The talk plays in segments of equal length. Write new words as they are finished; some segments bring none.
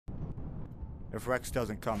If Rex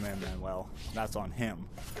doesn't come in, then well, that's on him.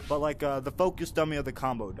 But like the focus dummy or the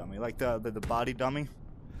combo dummy, like the body dummy,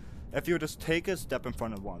 if you were just take a step in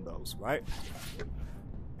front of one of those, right,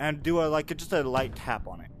 and do just a light tap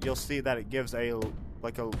on it, you'll see that it gives a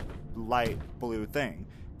light blue thing.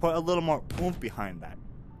 Put a little more oomph behind that,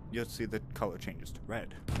 you'll see the color changes to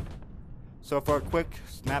red. So for a quick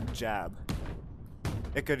snap jab,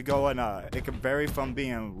 it could go in it could vary from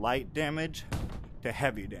being light damage to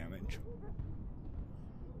heavy damage.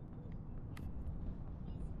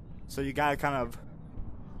 So you gotta kind of,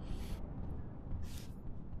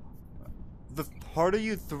 the harder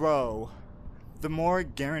you throw, the more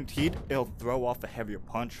guaranteed it'll throw off a heavier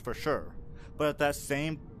punch for sure. But at that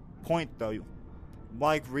same point though,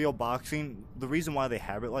 like real boxing, the reason why they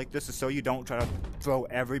have it like this is so you don't try to throw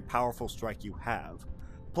every powerful strike you have.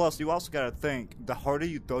 Plus, you also gotta think, the harder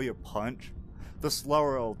you throw your punch, the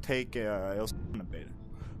slower it'll take, it'll a bit.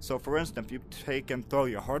 So for instance, if you take and throw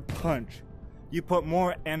your hard punch, you put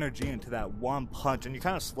more energy into that one punch and you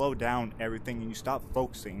kind of slow down everything and you stop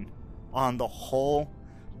focusing on the whole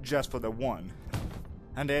just for the one.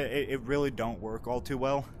 And it really don't work all too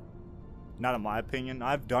well. Not in my opinion.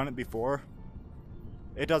 I've done it before.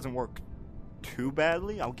 It doesn't work too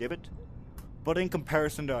badly, I'll give it. But in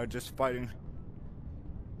comparison to just fighting,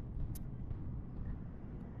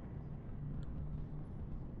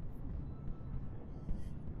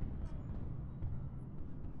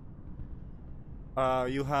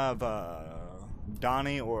 you have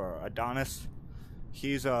Donnie or Adonis.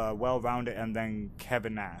 He's well-rounded, and then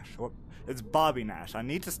Kevin Nash. Or, it's Bobby Nash. I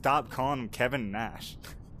need to stop calling him Kevin Nash.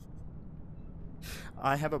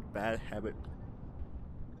 I have a bad habit.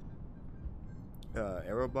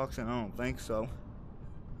 Arrow boxing? I don't think so.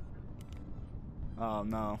 Oh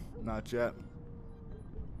no, not yet.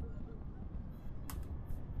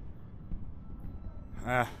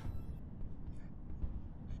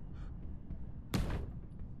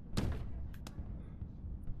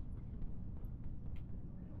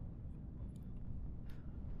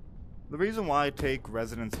 The reason why I take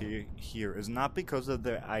residency here is not because of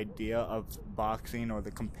the idea of boxing or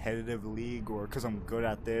the competitive league or because I'm good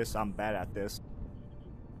at this, I'm bad at this.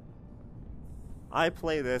 I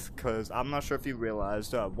play this because I'm not sure if you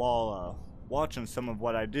realized while watching some of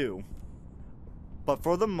what I do, but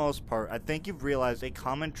for the most part, I think you've realized a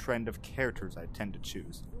common trend of characters I tend to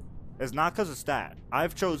choose. It's not because of stat.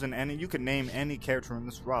 I've chosen any, you can name any character in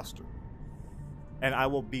this roster, and I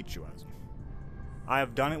will beat you as them. I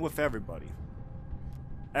have done it with everybody.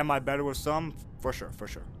 Am I better with some? For sure, for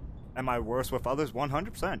sure. Am I worse with others?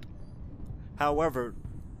 100%. However,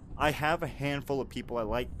 I have a handful of people I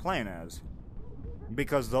like playing as,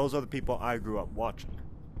 because those are the people I grew up watching.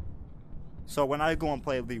 So when I go and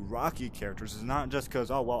play the Rocky characters, it's not just because,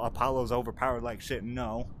 oh, well, Apollo's overpowered like shit.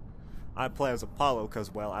 No. I play as Apollo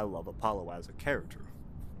because, well, I love Apollo as a character.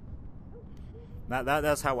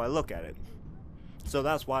 That's how I look at it. So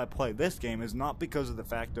that's why I play this game, is not because of the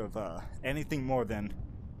fact of anything more than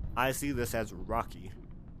I see this as Rocky.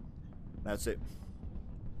 That's it.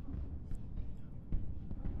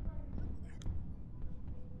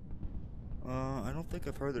 I don't think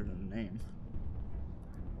I've heard of the name.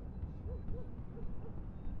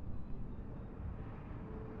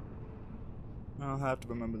 I'll have to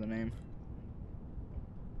remember the name.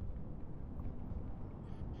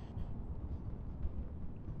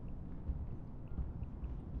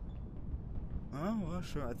 Oh, well,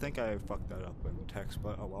 sure. I think I fucked that up in text,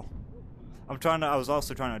 but oh well. I was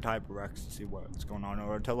also trying to type Rex to see what's going on,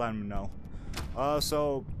 or to let him know.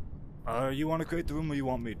 You want to create the room or you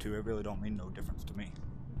want me to? It really don't mean no difference to me.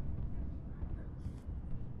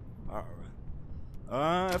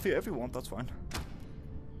 Alright. If you want, that's fine.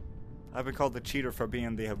 I've been called the cheater for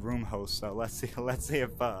being the room host, so let's see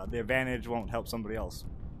if the advantage won't help somebody else.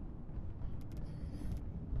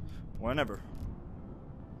 Whenever.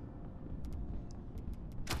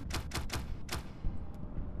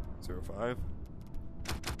 05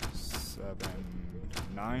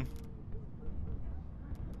 79.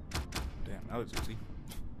 Damn, that was easy.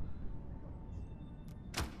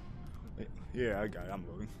 Yeah, I got it. I'm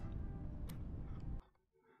loading.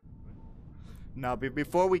 Now,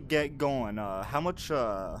 before we get going, how much,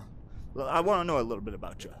 I want to know a little bit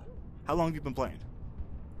about you. How long have you been playing?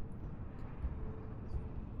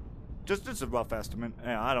 Just a rough estimate.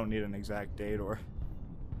 Yeah, I don't need an exact date or...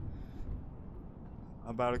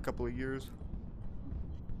 About a couple of years.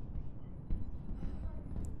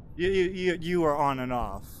 You are on and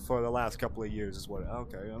off for the last couple of years is what...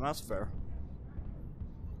 Okay, and that's fair.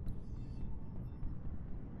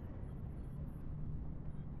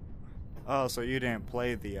 Oh, so you didn't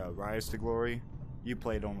play the Rise to Glory You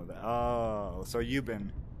played only that. Oh, so you've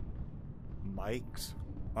been Mike's?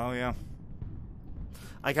 Oh yeah.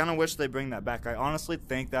 I kind of wish they bring that back. I honestly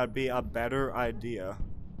think that'd be a better idea.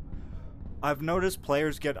 I've noticed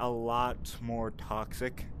players get a lot more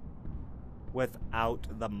toxic without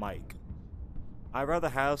the mic. I'd rather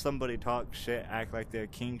have somebody talk shit, act like they're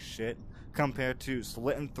king shit, compared to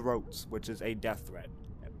slitting throats, which is a death threat.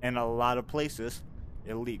 In a lot of places,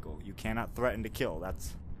 illegal. You cannot threaten to kill.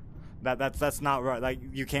 That's not right. Like,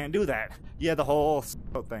 you can't do that. Yeah, the whole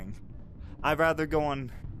thing. I'd rather go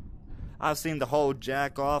on. I've seen the whole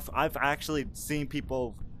jack off. I've actually seen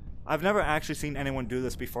people. I've never actually seen anyone do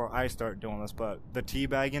this before I start doing this, but the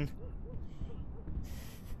teabagging.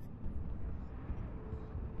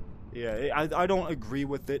 Yeah, I don't agree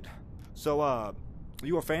with it. So,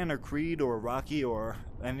 you a fan of Creed or Rocky or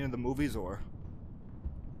any of the movies or?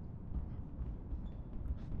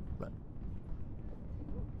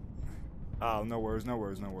 Oh, no worries, no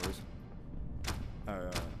worries, no worries.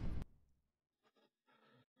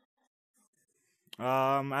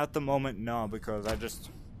 At the moment, no, because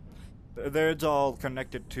it's all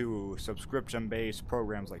connected to subscription-based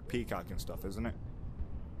programs like Peacock and stuff, isn't it?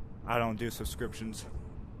 I don't do subscriptions.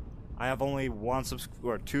 I have only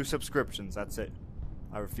two subscriptions, that's it.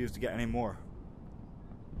 I refuse to get any more.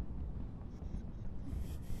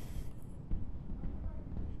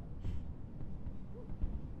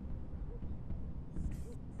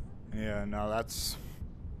 Yeah, no, that's...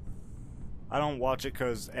 I don't watch it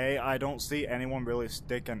because A, I don't see anyone really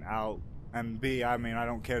sticking out, and B, I mean, I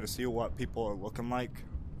don't care to see what people are looking like.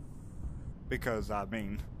 Because, I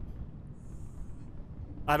mean,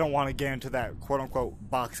 I don't want to get into that quote-unquote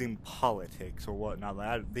boxing politics or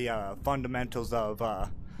whatnot. The fundamentals of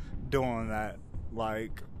doing that,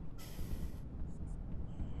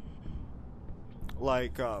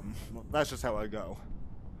 that's just how I go.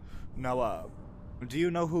 Now, do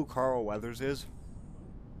you know who Carl Weathers is?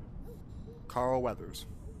 Carl Weathers.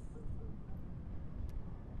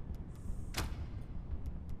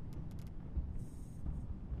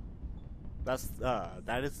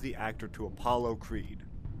 That is the actor to Apollo Creed.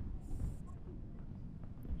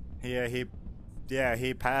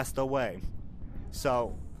 He passed away.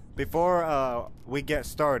 So, before we get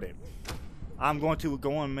started, I'm going to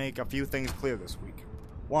go and make a few things clear this week.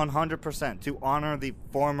 100% to honor the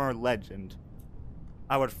former legend.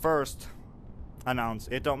 I would first announce,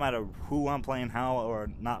 it don't matter who I'm playing, how, or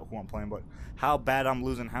not who I'm playing, but how bad I'm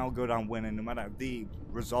losing, how good I'm winning, no matter the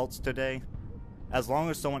results today, as long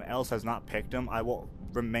as someone else has not picked him, I will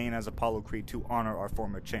remain as Apollo Creed to honor our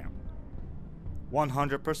former champ.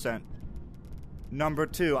 100%. Number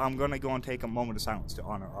two, I'm going to go and take a moment of silence to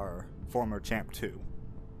honor our former champ too.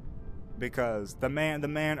 Because the man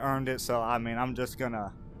earned it, so I mean, I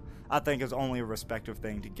think it's only a respectful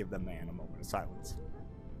thing to give the man a moment of silence.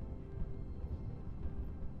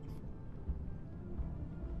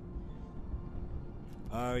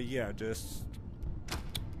 Yeah, just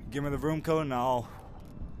give me the room code and I'll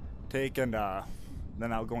take and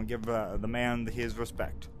then I'll go and give the man his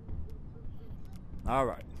respect.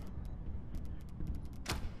 Alright.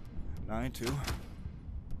 9-2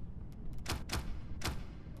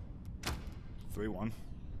 3-1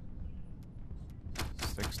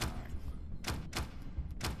 6-9.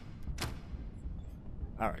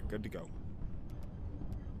 Alright, good to go.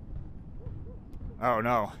 Oh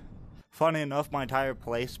no. Funny enough, my entire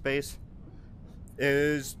play space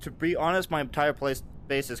is, to be honest, my entire play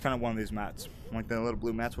space is kind of one of these mats. Like the little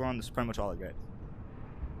blue mats we're on, this is pretty much all I get.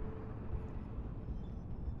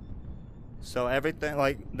 So everything,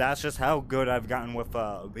 like, that's just how good I've gotten with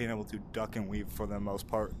being able to duck and weave for the most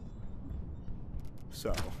part.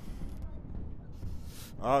 So.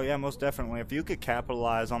 Oh yeah, most definitely. If you could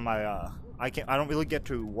capitalize on my, I don't really get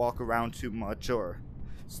to walk around too much or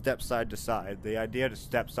step side to side. The idea to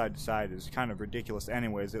step side to side is kind of ridiculous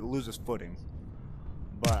anyways. It loses footing.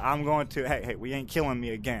 But I'm going to, hey, we ain't killing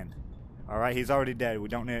me again. Alright, he's already dead. We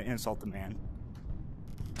don't need to insult the man.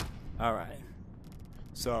 Alright.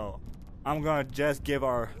 So, I'm going to just give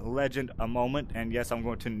our legend a moment. And yes, I'm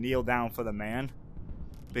going to kneel down for the man.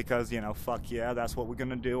 Because, you know, fuck yeah, that's what we're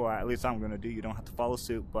going to do. Or at least I'm going to do. You don't have to follow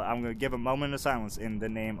suit. But I'm going to give a moment of silence in the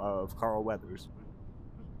name of Carl Weathers.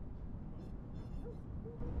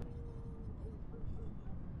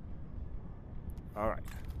 Alright.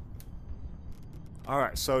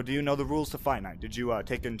 Alright, so do you know the rules to Fight Night? Did you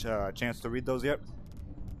take a chance to read those yet?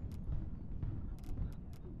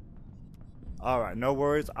 Alright, no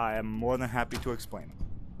worries. I am more than happy to explain them.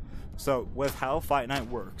 So, with how Fight Night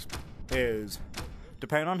works is,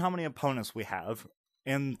 depending on how many opponents we have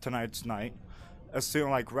in tonight's night,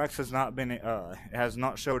 assume like Rex has not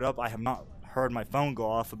showed up. I have not heard my phone go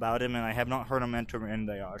off about him, and I have not heard him enter in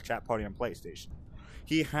the chat party on PlayStation.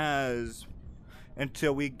 He has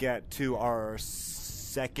until we get to our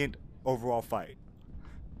second overall fight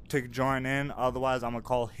to join in. Otherwise, I'm gonna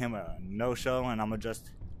call him a no-show, and I'm gonna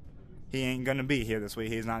just, he ain't gonna be here this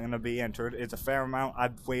week. He's not gonna be entered. It's a fair amount.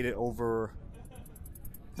 I've waited over,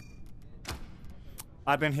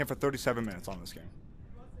 I've been here for 37 minutes on this game.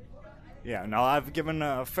 Yeah, no, I've given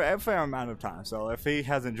a fair amount of time. So if he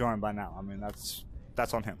hasn't joined by now, I mean,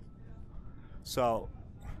 that's on him. So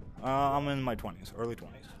I'm in my 20s, early 20s.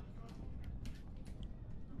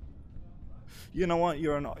 You know what?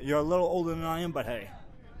 You're a little older than I am, but hey,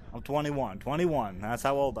 I'm 21. 21. That's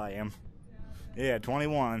how old I am. Yeah,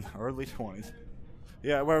 21, early 20s.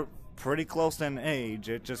 Yeah, we're pretty close in age.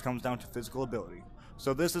 It just comes down to physical ability.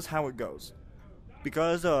 So this is how it goes.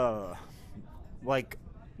 Because like,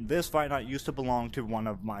 this fight night used to belong to one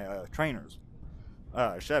of my trainers,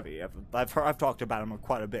 Chevy. I've talked about him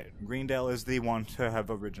quite a bit. Greendale is the one to have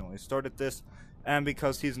originally started this, and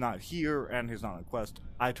because he's not here and he's not on quest,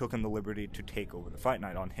 I took him the liberty to take over the fight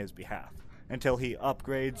night on his behalf until he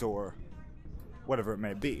upgrades or whatever it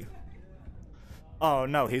may be. Oh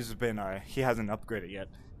no, he hasn't upgraded yet.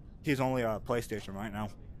 He's only a PlayStation right now.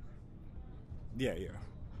 Yeah.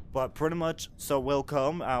 But pretty much, so we'll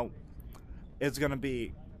come out. It's gonna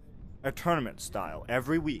be a tournament style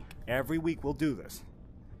every week. Every week we'll do this.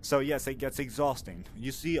 So yes, it gets exhausting.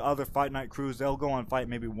 You see other fight night crews, they'll go on fight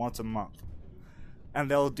maybe once a month. And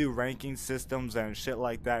they'll do ranking systems and shit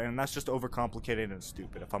like that, and that's just overcomplicated and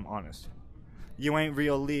stupid, if I'm honest. You ain't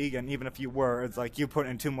real league, and even if you were, it's like you put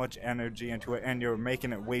in too much energy into it and you're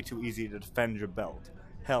making it way too easy to defend your belt.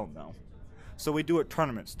 Hell no. So we do it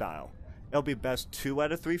tournament style. It'll be best 2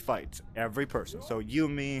 out of 3 fights, every person. So you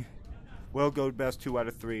and me, we'll go best 2 out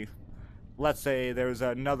of 3. Let's say there's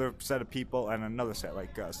another set of people and another set,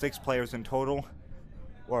 like 6 players in total,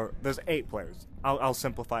 or there's 8 players. I'll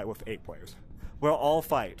simplify it with 8 players. We'll all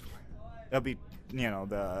fight. It'll be,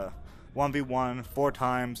 the 1v1 4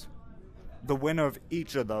 times. The winner of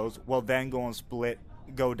each of those will then go and split,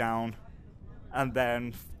 go down, and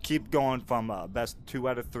then keep going from best 2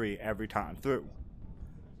 out of 3 every time through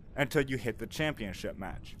until you hit the championship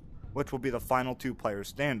match, which will be the final 2 players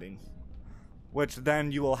standing, which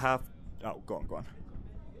then you will have. Oh, go on.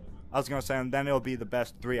 I was going to say, and then it'll be the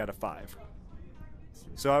best 3 out of 5.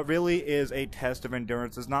 So it really is a test of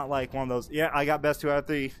endurance. It's not like one of those, yeah, I got best 2 out of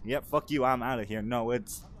 3. Yep, fuck you, I'm out of here. No,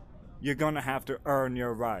 you're going to have to earn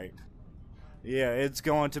your right. Yeah, it's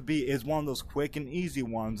one of those quick and easy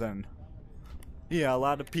ones. And yeah, a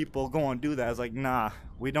lot of people go and do that. It's like, nah,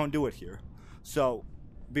 we don't do it here. So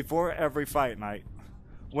before every fight night,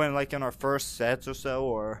 when like in our first sets or so,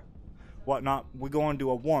 or whatnot, we go and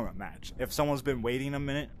do a warm-up match. If someone's been waiting a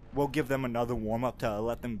minute, we'll give them another warm-up to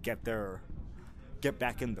let them get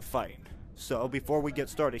back in the fight. So before we get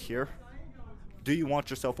started here, do you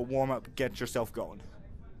want yourself a warm-up? Get yourself going.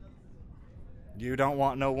 You don't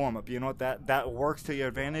want no warm-up. You know what? That works to your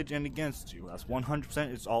advantage and against you. That's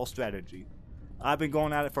 100%. It's all strategy. I've been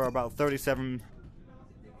going at it for about 37.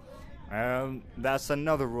 And that's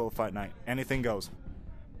another rule of fight night. Anything goes.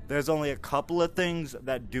 There's only a couple of things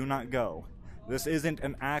that do not go. This isn't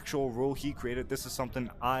an actual rule he created. This is something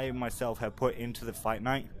I myself have put into the fight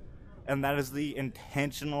night. And that is the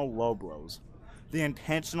intentional low blows. The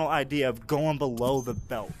intentional idea of going below the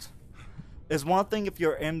belt. Is one thing if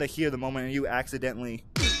you're in the heat of the moment and you accidentally,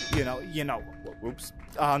 whoops.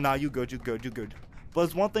 No, you good. But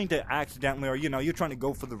it's one thing to accidentally, or, you're trying to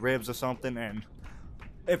go for the ribs or something, and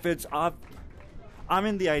if it's, I'm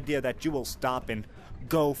in the idea that you will stop and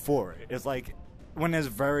go for it. It's like, when it's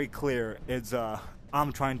very clear, it's,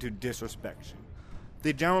 I'm trying to disrespect you.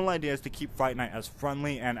 The general idea is to keep Fight Night as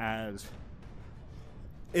friendly and as,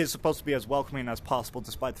 is supposed to be as welcoming as possible,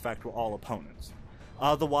 despite the fact we're all opponents.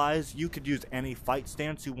 Otherwise, you could use any fight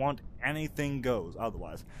stance you want. Anything goes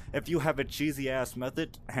otherwise. If you have a cheesy-ass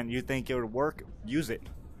method and you think it would work, use it.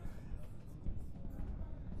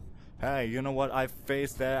 Hey, you know what? I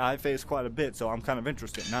faced quite a bit, so I'm kind of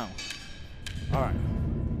interested now. Alright.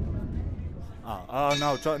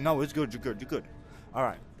 No, it's good. You're good.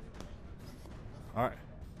 Alright.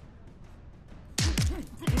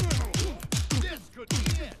 This could be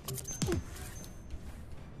it.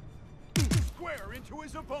 Square into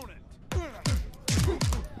his opponent.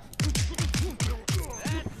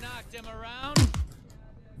 That knocked him around.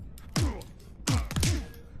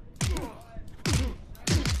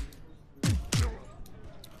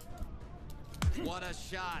 What a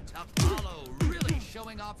shot. Apollo really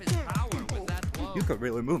showing off his power with that blow. You could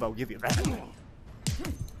really move, I'll give you that.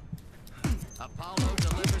 Apollo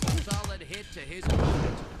delivers a solid hit to his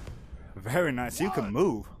opponent. Very nice. You can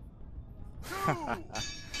move.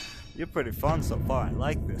 You're pretty fun so far. I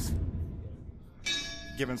like this.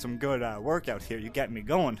 Giving some good workout here. You get me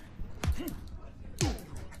going.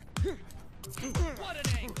 What an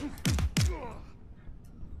angle!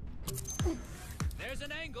 There's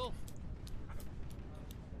an angle.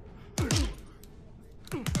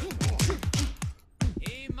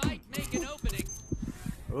 He might make an opening.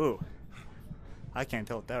 Ooh. I can't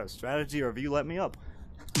tell if that was strategy or if you let me up.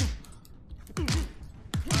 A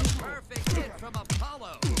perfect hit from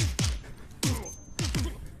Apollo.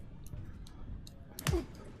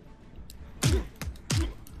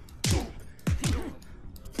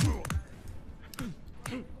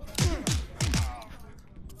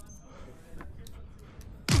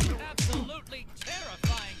 Absolutely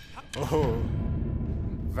terrifying. Oh.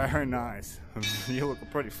 Very nice. You look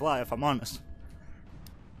pretty fly if I'm honest.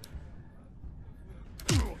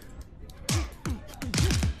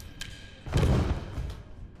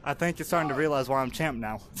 I think you're starting to realize why I'm champ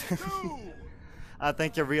now. I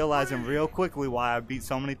think you're realizing real quickly why I beat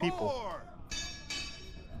so many people.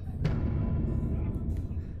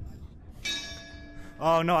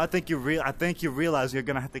 Oh no, I think you realize you're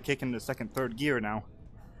gonna have to kick into second, third gear now.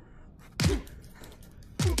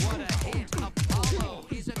 What a hit, Apollo.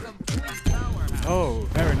 He's a complete powerhouse. Oh,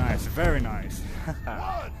 very nice, very nice.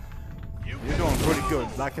 You're doing pretty good.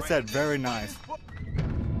 Like I said, very nice.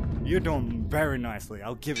 You're doing very nicely.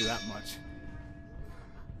 I'll give you that much.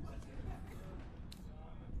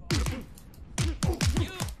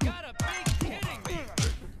 You've gotta be kidding me.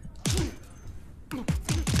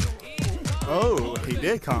 Oh, he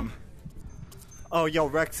did come. Oh, yo,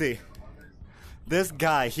 Rexy. This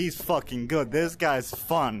guy, he's fucking good. This guy's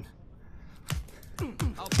fun.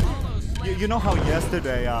 You know how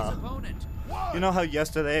yesterday, you know how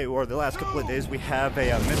yesterday or the last couple of days we have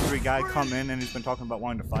a mystery guy come in and he's been talking about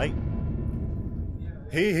wanting to fight?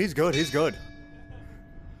 He's good, he's good.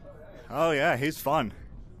 Oh yeah, he's fun.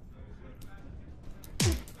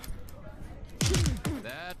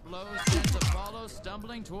 That blow sends Apollo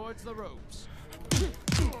stumbling towards the ropes.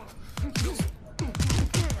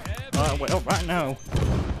 Well,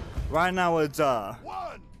 right now it's,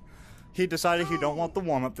 he decided he don't want the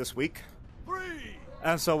warm-up this week.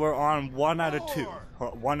 And so we're on 1 out of 2, or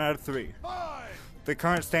 1 out of 3. The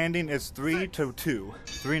current standing is 3-2.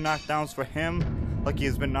 3 knockdowns for him, like he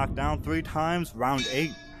has been knocked down 3 times. Round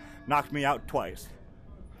 8, knocked me out twice.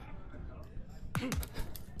 A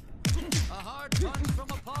hard punch from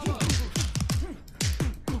Apollo.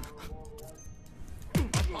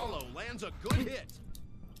 Apollo lands a good hit.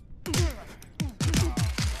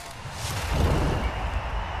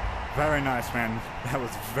 Very nice, man. That was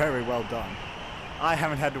very well done. I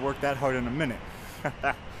haven't had to work that hard in a minute.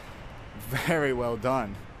 Very well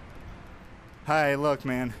done. Hey, look,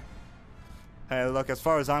 man. Hey, look, as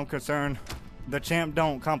far as I'm concerned, the champ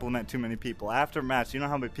don't compliment too many people. After match, you know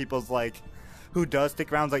how many people's like, who does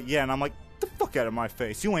stick around, like, yeah, and I'm like, the fuck out of my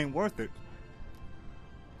face. You ain't worth it.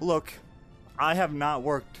 Look, I have not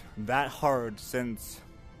worked that hard since...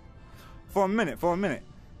 For a minute.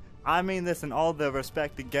 I mean this in all the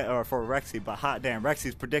respect to get, or for Rexy, but hot damn,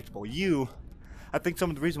 Rexy's predictable. I think some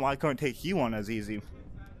of the reason why I couldn't take you on as easy,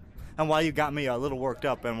 and why you got me a little worked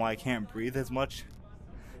up, and why I can't breathe as much,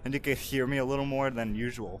 and you can hear me a little more than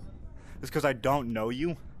usual, is because I don't know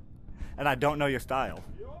you, and I don't know your style.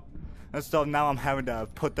 And so now I'm having to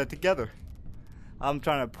put that together. I'm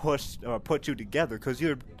trying to put you together, because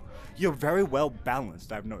you're very well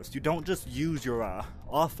balanced, I've noticed. You don't just use your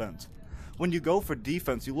offense. When you go for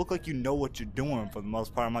defense, you look like you know what you're doing for the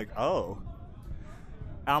most part. I'm like, oh.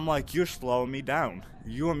 I'm like, you're slowing me down.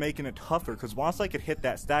 You're making it tougher, because once I could hit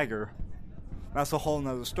that stagger, that's a whole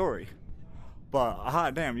nother story. But,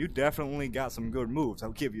 hot damn, you definitely got some good moves.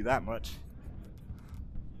 I'll give you that much.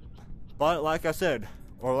 But, like I said,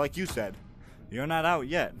 or like you said, you're not out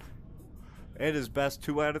yet. It is best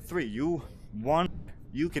 2 out of 3. You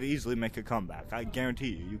could easily make a comeback. I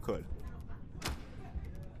guarantee you could.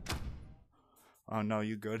 Oh no,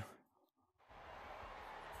 you good.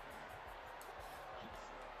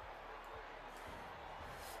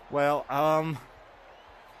 Well,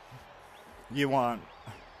 you want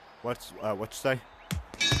what you say?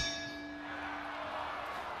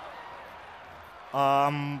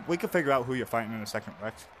 We can figure out who you're fighting in a second,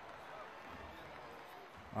 Rex.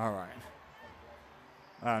 All right.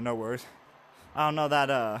 No worries. I don't know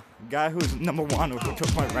that guy who's number 1 who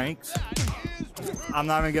took my ranks. I'm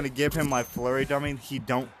not even gonna give him my flurry dummy. He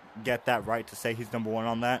don't get that right to say he's number 1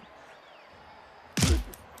 on that.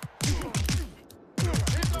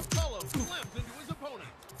 Apollo slams into his opponent.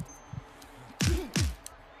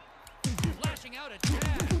 Flashing out a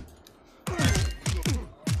jab.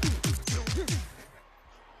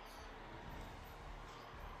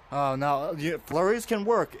 Oh no, flurries can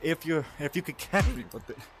work if you could catch me with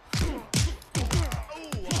it. Oh,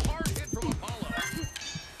 a hard hit from Apollo.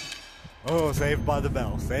 Oh, saved by the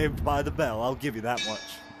bell. Saved by the bell. I'll give you that much.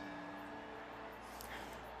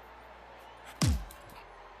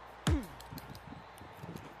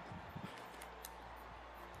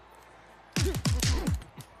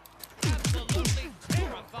 Absolutely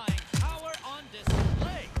terrifying power on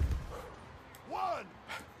display. 1,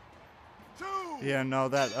 2. Yeah, no,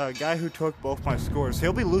 that guy who took both my scores,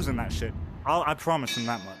 he'll be losing that shit. I promise him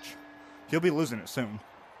that much. He'll be losing it soon.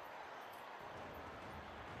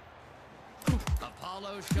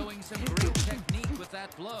 Apollo showing some great technique with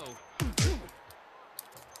that blow.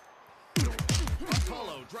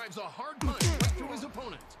 Apollo drives a hard punch right through his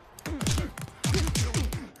opponent.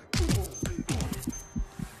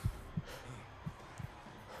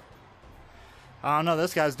 I don't know,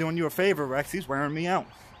 this guy's doing you a favor, Rex. He's wearing me out.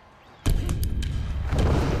 1,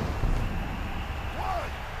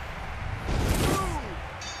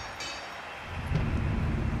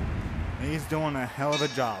 2. He's doing a hell of a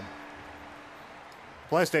job.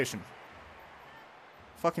 PlayStation.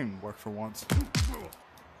 Fucking work for once. Oh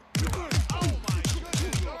my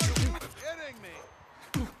goodness, are you kidding me?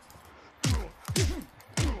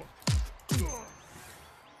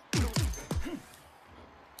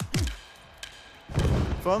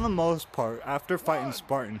 For the most part, after fighting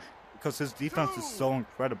Spartan, because his defense is so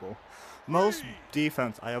incredible, most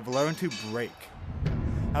defense I have learned to break.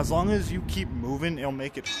 As long as you keep moving, it'll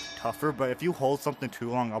make it tougher, but if you hold something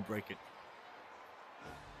too long, I'll break it.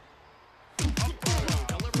 Apollo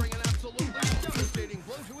delivering an absolutely devastating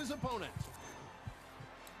blow to his opponent.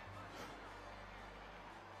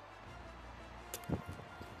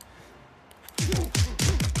 He lost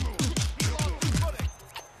his footing.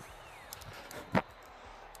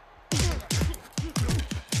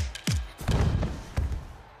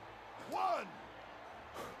 1,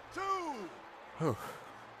 2, Oh,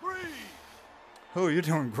 3, oh, you're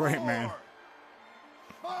doing great, man.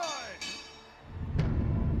 4,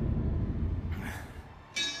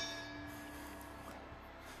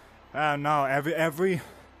 5. No,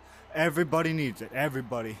 everybody needs it.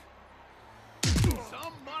 Everybody.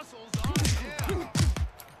 Some muscles on him.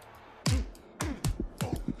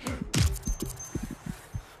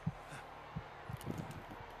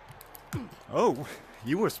 Oh,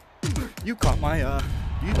 you caught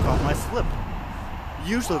my slip.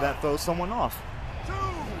 Usually that throws someone off. 2.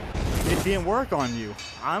 It didn't work on you.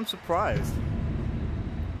 I'm surprised.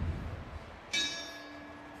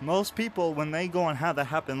 Most people, when they go and have that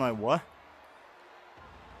happen, like, what?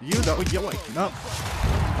 You're like, no.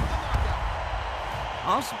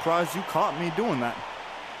 I'm surprised you caught me doing that.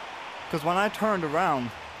 Because when I turned around,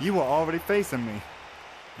 you were already facing me.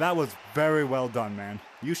 That was very well done, man.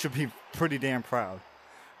 You should be pretty damn proud.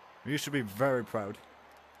 You should be very proud.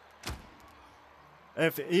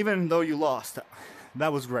 Even though you lost,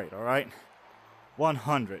 that was great, alright?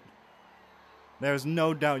 100. There's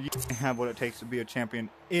no doubt you can have what it takes to be a champion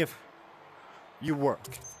if you work.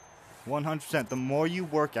 100%. The more you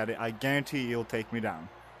work at it, I guarantee you'll take me down.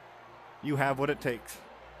 You have what it takes.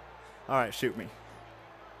 Alright, shoot me.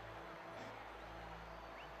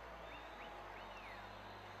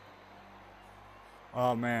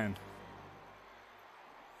 Oh, man.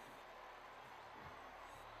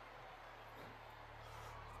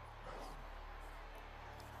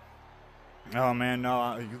 Oh, man,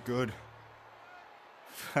 no, you good.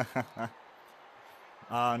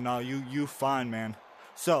 No, you fine, man.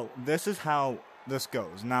 So, this is how this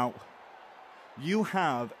goes. Now, you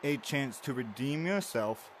have a chance to redeem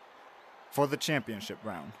yourself for the championship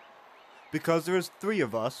round. Because there's 3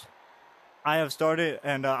 of us, I have started,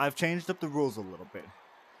 and I've changed up the rules a little bit.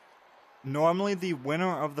 Normally, the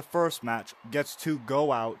winner of the first match gets to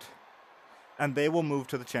go out, and they will move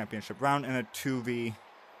to the championship round in a 2v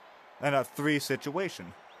and a 3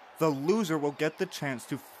 situation. The loser will get the chance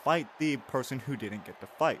to fight the person who didn't get to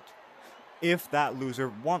fight. If that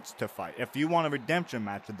loser wants to fight. If you want a redemption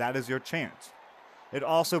match, that is your chance. It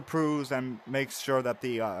also proves and makes sure that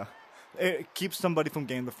it keeps somebody from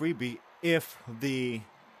getting the freebie if the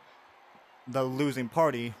losing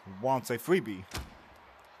party wants a freebie.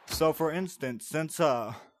 So for instance, since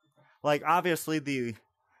like obviously the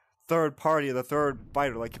third party, the third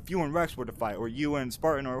fighter, like if you and Rex were to fight, or you and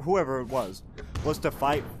Spartan, or whoever it was to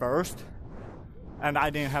fight first, and I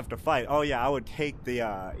didn't have to fight, oh yeah, I would take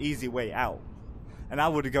the easy way out, and I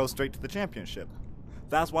would go straight to the championship.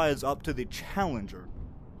 That's why it's up to the challenger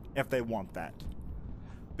if they want that.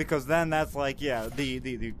 Because then that's like, yeah,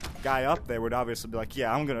 the guy up there would obviously be like,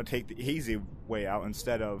 yeah, I'm gonna take the easy way out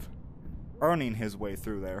instead of earning his way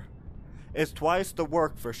through there. It's twice the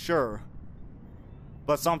work for sure,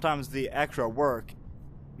 but sometimes the extra work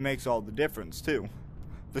makes all the difference too.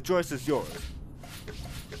 The choice is yours.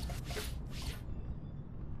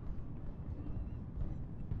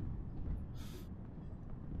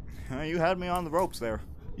 You had me on the ropes there.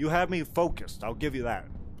 You had me focused, I'll give you that.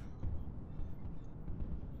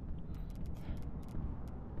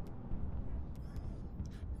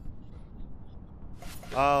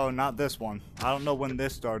 Oh, not this one. I don't know when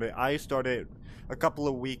this started. I started a couple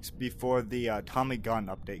of weeks before the Tommy Gun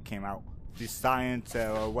update came out. The Science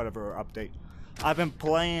or whatever update. I've been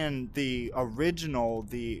playing the original,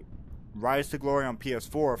 the Rise to Glory on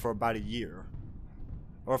PS4 for about a year.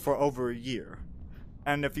 Or for over a year.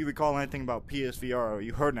 And if you recall anything about PSVR or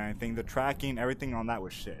you heard anything, the tracking, everything on that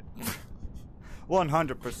was shit.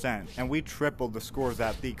 100%. And we tripled the scores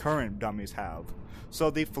that the current dummies have. So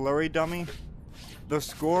the Flurry dummy, the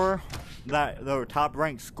score, the top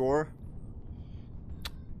ranked score,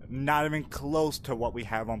 not even close to what we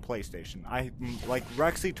have on PlayStation.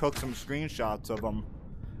 Rexy took some screenshots of them,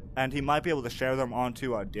 and he might be able to share them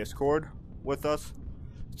onto Discord with us.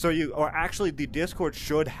 So the Discord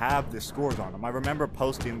should have the scores on them. I remember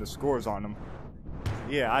posting the scores on them.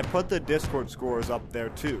 Yeah, I put the Discord scores up there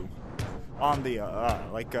too. On the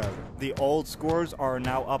old scores are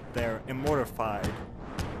now up there, immortified.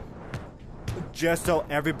 Just so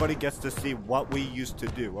everybody gets to see what we used to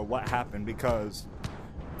do or what happened, because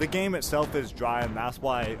the game itself is dry, and that's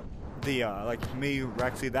why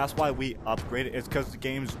Rexy, that's why we upgrade it. It's because the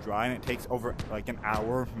game's dry and it takes over like an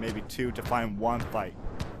hour, maybe two, to find one fight.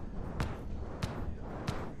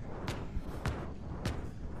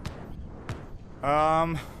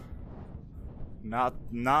 I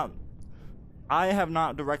have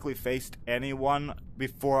not directly faced anyone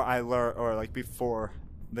before I learned, or before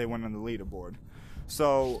they went on the leaderboard.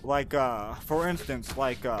 So, for instance,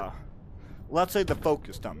 let's say the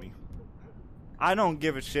focus dummy. I don't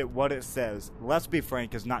give a shit what it says. Let's Be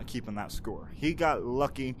Frank is not keeping that score. He got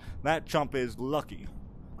lucky. That chump is lucky.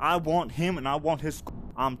 I want him and I want his score.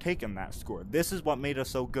 I'm taking that score. This is what made us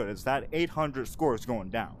so good. Is that 800 score is going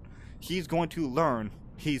down. He's going to learn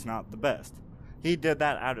he's not the best. He did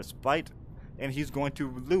that out of spite, and he's going to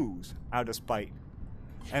lose out of spite.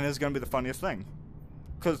 And it's going to be the funniest thing.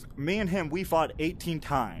 Because me and him, we fought 18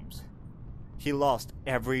 times. He lost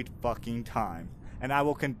every fucking time. And I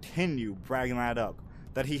will continue bragging that up.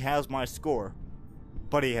 That he has my score.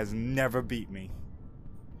 But he has never beat me.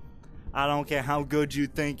 I don't care how good you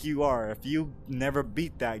think you are. If you never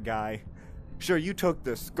beat that guy, sure, you took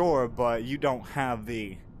the score, but you don't have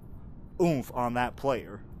the oomph on that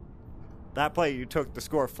player. That player you took the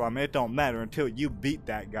score from, it don't matter until you beat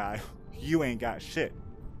that guy. You ain't got shit.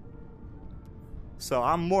 So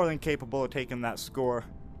I'm more than capable of taking that score.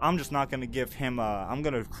 I'm just not going to give him I'm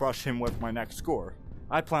going to crush him with my next score.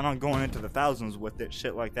 I plan on going into the thousands with it,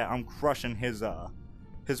 shit like that. I'm crushing his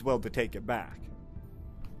will to take it back.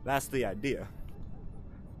 That's the idea.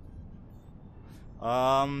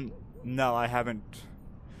 No, I haven't.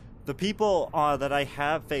 The people that I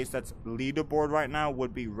have faced that's leaderboard right now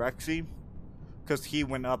would be Rexy, because he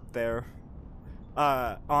went up there.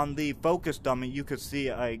 On the focus dummy, you could see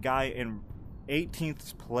a guy in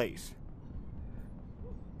 18th place.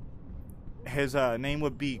 His name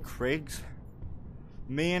would be Kriggs.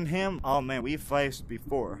 Me and him, oh man, we faced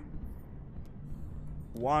before.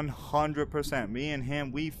 100%. Me and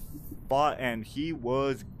him, we fought, and he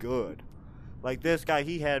was good. Like, this guy,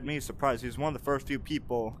 he had me surprised. He's one of the first few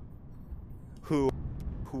people who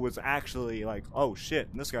was actually like, oh shit,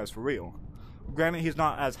 this guy's for real. Granted, he's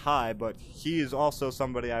not as high, but he is also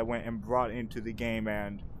somebody I went and brought into the game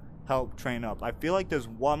and helped train up. I feel like there's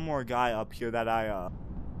one more guy up here that I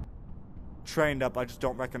trained up. I just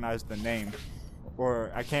don't recognize the name,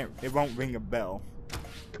 or it won't ring a bell.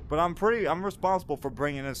 But I'm responsible for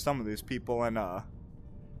bringing in some of these people and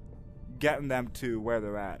getting them to where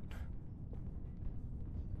they're at.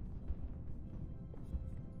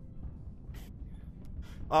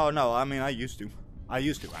 Oh no, I mean, I used to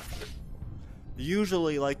actually.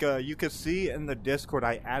 Usually, you could see in the Discord,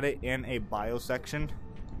 I add it in a bio section.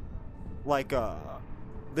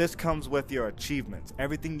 This comes with your achievements.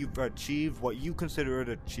 Everything you've achieved, what you consider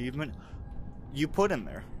an achievement, you put in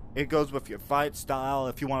there. It goes with your fight style,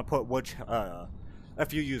 if you want to put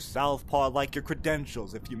if you use Southpaw, like your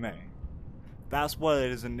credentials, if you may. That's what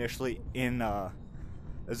it is initially in there,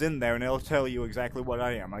 and it'll tell you exactly what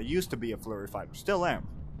I am. I used to be a flurry fighter, still am.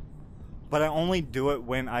 But I only do it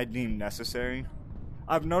when I deem necessary.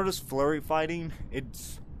 I've noticed flurry fighting,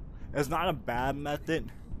 it's not a bad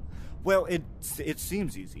method. Well, it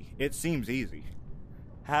seems easy. It seems easy.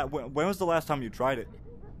 When was the last time you tried it?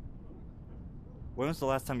 When was the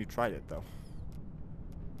last time you tried it, though?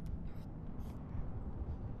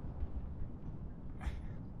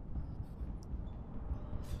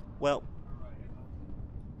 Well,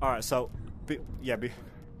 alright, so,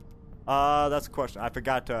 that's a question. I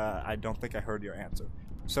forgot to, I don't think I heard your answer.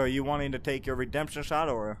 So, are you wanting to take your redemption shot,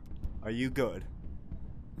 or are you good?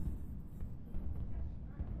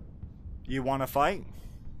 You want to fight?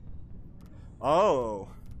 Oh.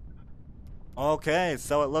 Okay,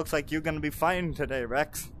 so it looks like you're going to be fighting today,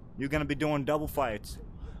 Rex. You're going to be doing double fights.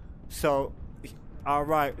 So,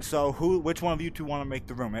 alright, so which one of you two want to make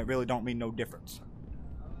the room? It really don't mean no difference.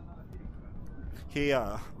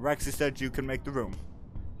 Rexy said you can make the room.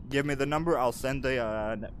 Give me the number, I'll send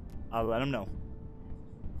I'll let him know.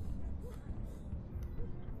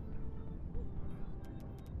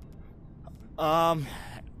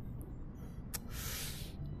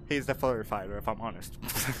 He's the flurry fighter, if I'm honest.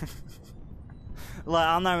 Like,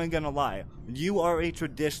 I'm not even gonna lie. You are a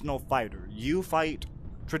traditional fighter. You fight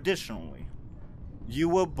traditionally. You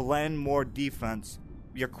will blend more defense.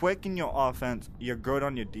 You're quick in your offense, you're good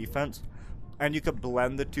on your defense, and you could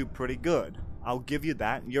blend the two pretty good. I'll give you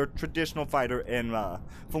that. You're a traditional fighter, and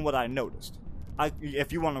from what I noticed.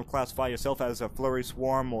 If you want to classify yourself as a flurry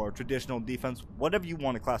swarm or traditional defense, whatever you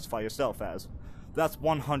want to classify yourself as, that's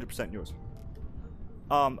 100% yours.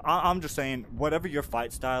 I'm just saying, whatever your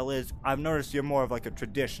fight style is, I've noticed you're more of like a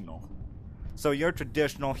traditional. So you're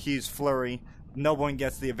traditional, he's flurry, no one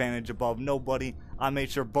gets the advantage above nobody. I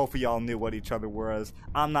made sure both of y'all knew what each other was.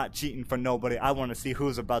 I'm not cheating for nobody, I want to see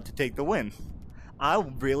who's about to take the win. I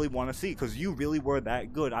really want to see, because you really were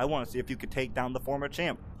that good. I want to see if you could take down the former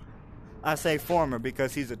champ. I say former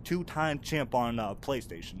because he's a 2-time champ on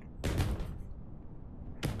PlayStation.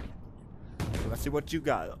 So let's see what you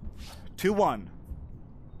got. 2-1.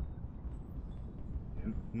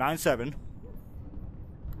 9-7.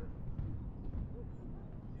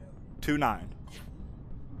 2-9.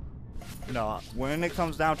 No, when it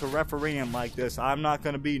comes down to refereeing like this, I'm not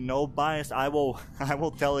going to be no bias. I will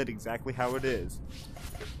tell it exactly how it is.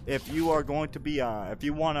 If you are going to be, if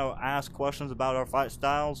you want to ask questions about our fight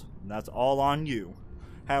styles, that's all on you.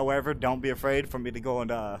 However, don't be afraid for me to go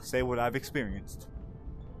and say what I've experienced.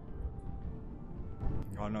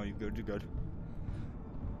 Oh no, you good, you good.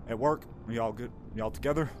 At work, y'all good? Y'all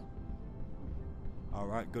together?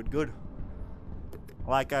 Alright, good, good.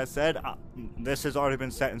 Like I said, this has already been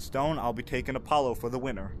set in stone. I'll be taking Apollo for the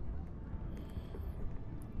winner.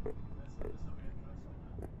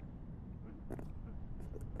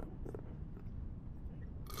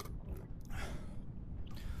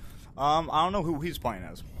 I don't know who he's playing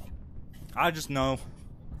as. I just know.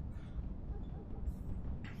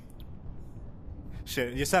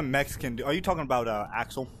 Shit, you said Mexican. Are you talking about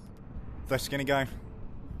Axel? The skinny guy?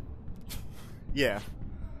 Yeah.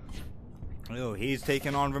 Oh, he's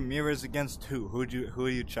taking on Ramirez against who? Who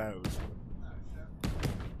you chose?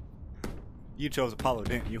 You chose Apollo,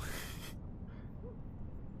 didn't you?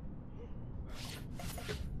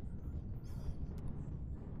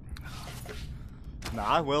 Nah,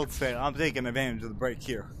 I will say I'm taking advantage of the break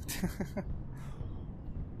here.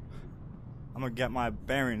 I'm gonna get my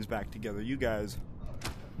bearings back together. You guys.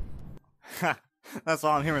 That's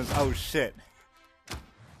all I'm hearing is oh shit.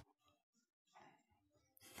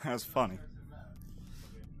 That's funny.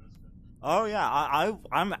 Oh yeah,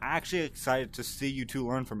 I'm actually excited to see you two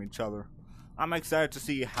learn from each other. I'm excited to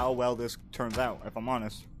see how well this turns out, if I'm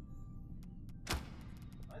honest.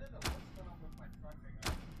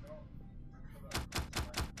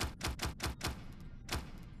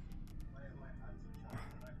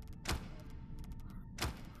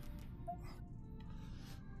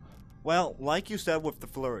 Well, like you said with the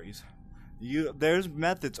flurries, there's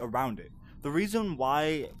methods around it. The reason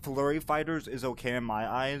why flurry fighters is okay in my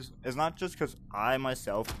eyes is not just because I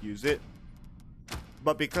myself use it,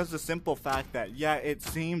 but because the simple fact that, yeah, it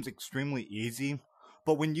seems extremely easy,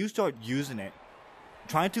 but when you start using it,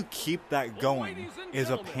 trying to keep that going is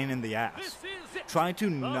a pain in the ass. Trying to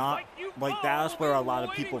not, like, that's where a lot of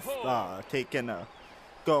people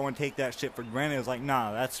go and take that shit for granted. It's like,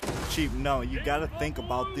 nah, that's cheap. No, you gotta think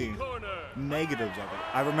about the negatives of it.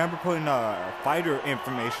 I remember putting a fighter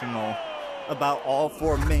informational about all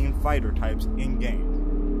 4 main fighter types in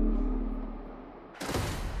game,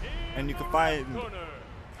 and you can find.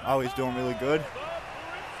 Oh, he's doing really good.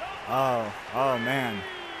 Oh man.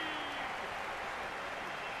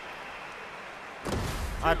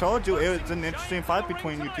 I told you it was an interesting fight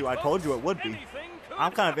between you two. I told you it would be.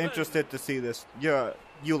 I'm kind of interested to see this.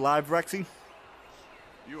 You live, Rexy?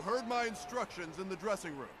 You heard my instructions in the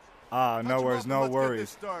dressing room. No worries, no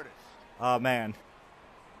worries. Oh man.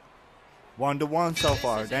 1-1 so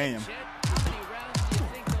far, damn.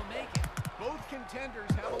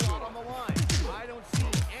 contenders have a lot on the line. I don't see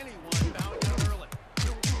anyone bowing out early.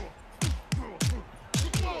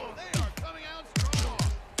 Whoa, they are coming out strong.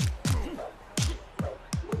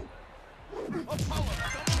 Apollo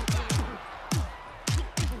doubles back.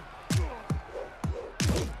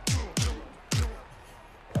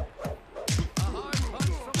 A hard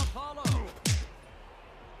punch from Apollo.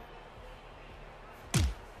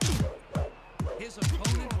 His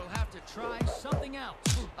opponent will have to try something else.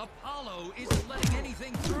 Apollo isn't letting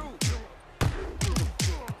anything through.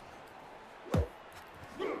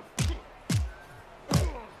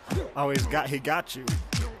 Oh, he got you.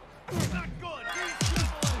 Not good. He's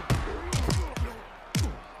struggling.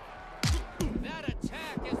 That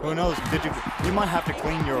attack is Who knows? You might have to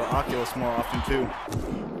clean your Oculus more often too,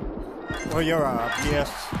 or your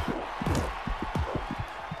PS.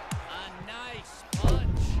 a nice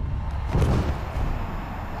punch.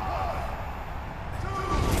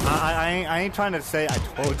 I ain't trying to say I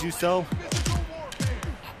told you so,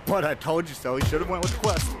 but I told you so. You should have went with the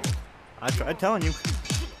Quest. I tried telling you.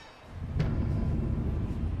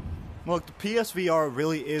 Look, the PSVR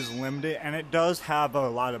really is limited, and it does have a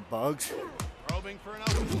lot of bugs. Probing for an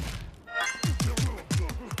opening.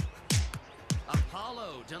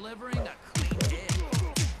 Apollo delivering a clean hit.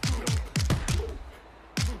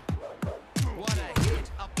 What a hit.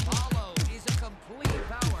 Apollo is a complete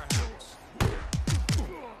powerhouse.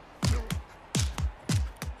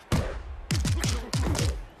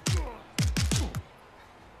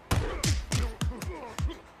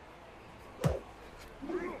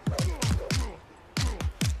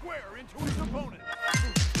 Square into his opponent.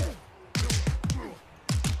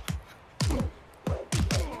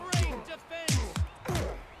 Great defense.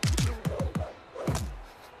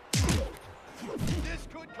 This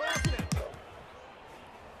could cost him.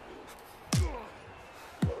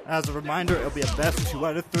 As a reminder, it'll be a best 2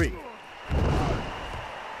 out of 3.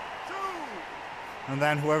 And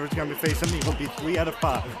then whoever's going to be facing me will be 3 out of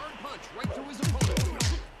 5. Hard punch right to his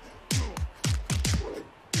opponent.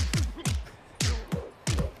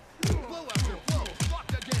 Blow after blow.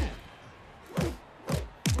 Blocked again.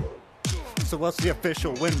 So what's the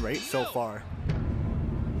official win rate so far?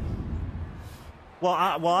 Well,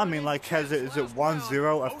 I mean, like, is it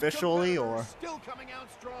 1-0 officially, or? Still coming out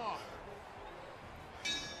strong.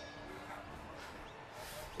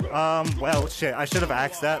 Well, shit, I should have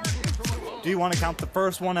asked that. Do you want to count the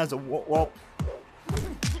first one as a well?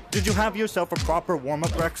 Did you have yourself a proper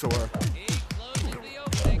warm-up, Rex, or He closing the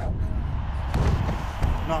opening.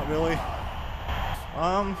 not really?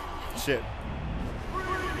 Shit.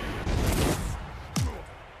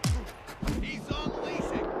 He's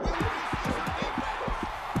unleashing.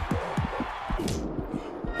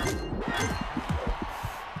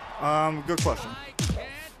 Good question. I can't.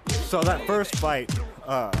 So that first fight,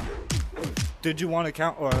 did you want to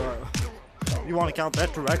count, or you want to count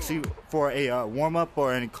that directly for a warm-up,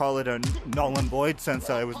 or and call it a null and void since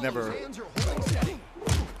it was Apollo's hands are holding steady.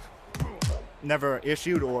 never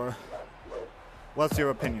issued, or what's your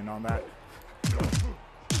opinion on that?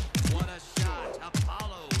 What a shot.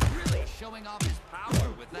 Apollo really showing off his power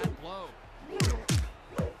with that blow.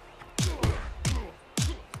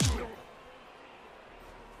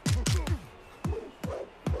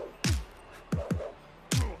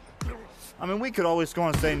 I mean, we could always go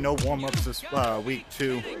and say no warm-ups this week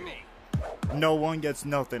too. Kidding me. No one gets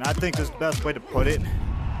nothing. I think that's the best way to put it. Damn,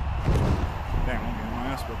 I'm getting my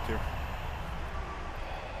ass whipped here.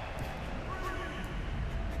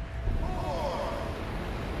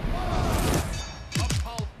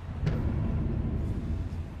 Apollo.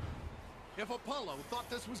 If Apollo thought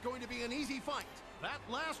this was going to be an easy fight, that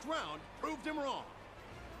last round proved him wrong.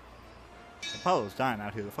 Apollo's dying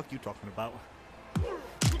out here. The fuck you talking about?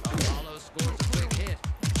 Apollo scores a quick hit,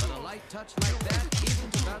 but a light touch like that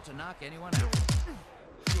isn't about to knock anyone out.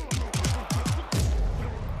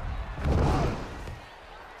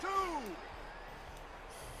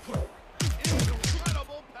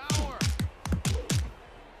 Incredible power.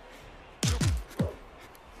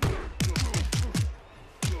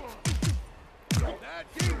 That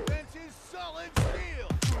defense is solid steel.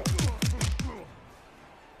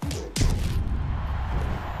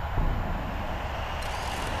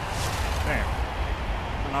 Damn.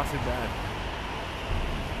 Not too bad.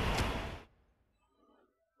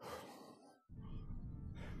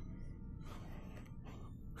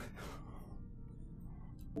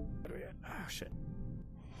 Oh, shit.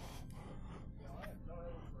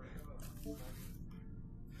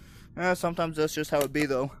 Sometimes that's just how it be,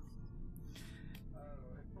 though.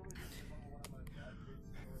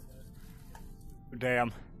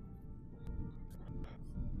 Damn.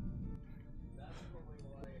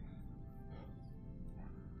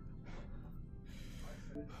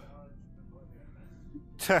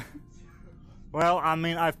 Well, I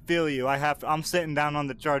mean, I feel you. I'm sitting down on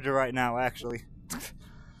the charger right now, actually.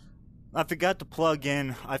 I forgot to plug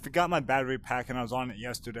in. I forgot my battery pack and I was on it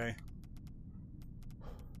yesterday.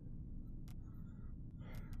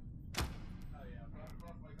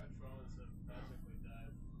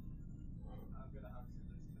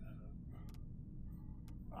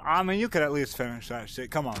 I mean, you could at least finish that shit.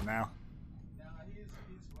 Come on now.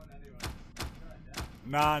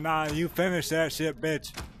 Nah, you finish that shit,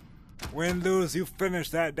 bitch. Win, lose, you finish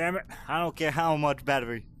that, damn it. I don't care how much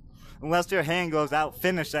battery. Unless your hand goes out,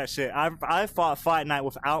 finish that shit. I fought Fight Night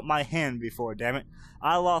without my hand before, damn it.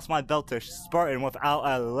 I lost my belt to Spartan without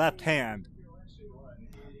a left hand.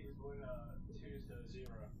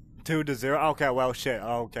 2-0. Okay, well, shit.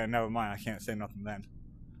 Okay, never mind. I can't say nothing then.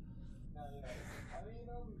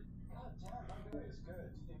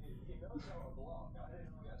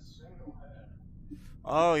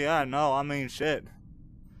 Oh, yeah, no, I mean, shit.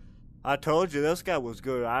 I told you this guy was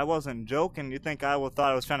good. I wasn't joking. You think I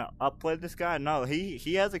thought I was trying to upplay this guy? No,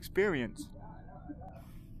 he has experience.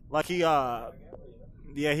 Like yeah,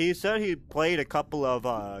 he said he played a couple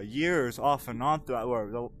of years off and on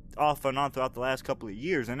throughout the last couple of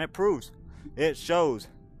years, and it proves. It shows.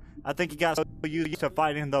 I think he got so used to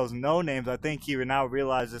fighting those no names. I think he now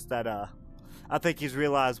realizes that I think he's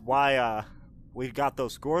realized why we got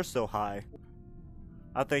those scores so high.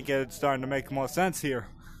 I think it's starting to make more sense here.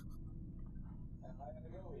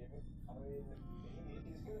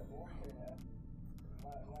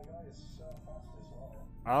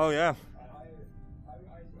 Oh yeah.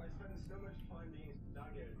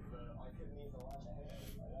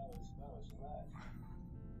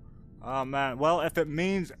 Oh man, well, if it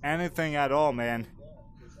means anything at all, man.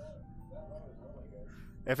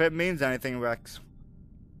 If it means anything, Rex.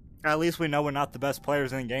 At least we know we're not the best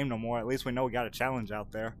players in the game no more. At least we know we got a challenge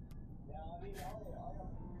out there.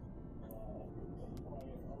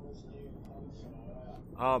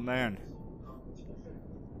 Oh man.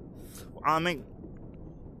 I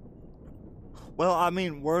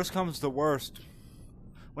mean, worst comes to worst.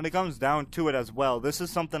 When it comes down to it as well, this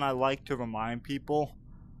is something I like to remind people.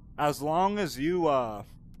 As long as they're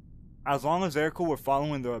cool with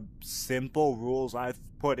following the simple rules I've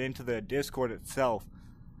put into the Discord itself,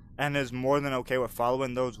 and is more than okay with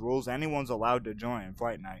following those rules, anyone's allowed to join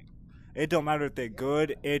Fight Night. It don't matter if they're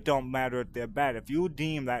good, it don't matter if they're bad. If you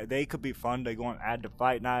deem that they could be fun to go and add to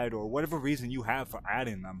Fight Night, or whatever reason you have for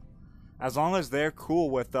adding them, as long as they're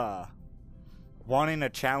cool with wanting a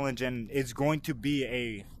challenge and is going to be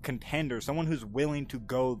a contender, someone who's willing to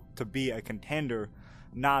go to be a contender,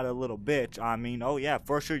 not a little bitch, I mean, oh yeah,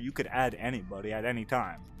 for sure you could add anybody at any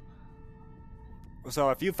time.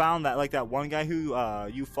 So if you found that, like that one guy who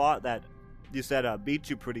you fought that you said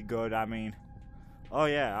beat you pretty good, I mean, oh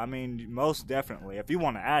yeah, I mean, most definitely. If you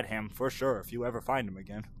want to add him, for sure, if you ever find him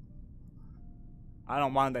again. I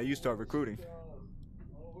don't mind that you start recruiting.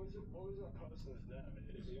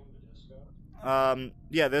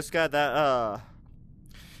 Yeah, this guy that,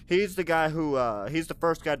 he's the guy who, he's the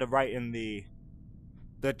first guy to write in the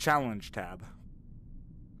challenge tab.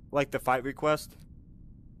 Like the fight request.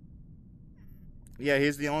 Yeah,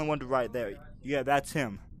 he's the only one to write there. Yeah, that's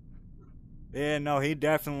him. Yeah, no, he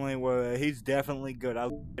definitely was. He's definitely good.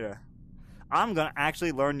 I'm gonna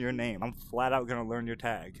actually learn your name. I'm flat out gonna learn your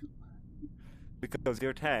tag. Because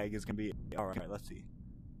your tag is gonna be... Alright, let's see.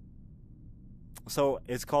 So,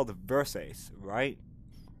 it's called Versace, right?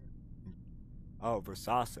 Oh,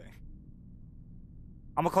 Versace.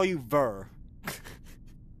 I'm gonna call you Ver.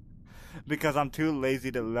 Because I'm too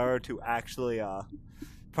lazy to learn to actually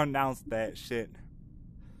pronounce that shit.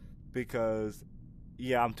 Because,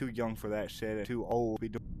 yeah, I'm too young for that shit and too old to be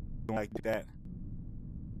doing like that.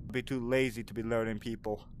 I'd be too lazy to be learning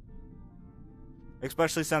people.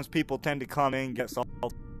 Especially since people tend to come in and get salty.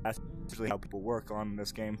 That's usually how people work on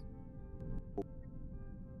this game.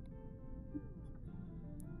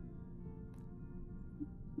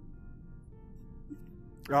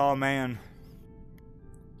 Oh man.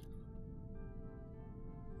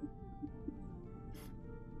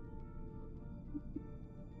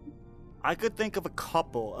 I could think of a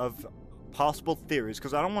couple of possible theories,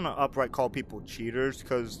 because I don't want to outright call people cheaters,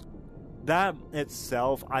 because that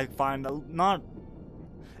itself I find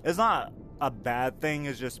it's not a bad thing.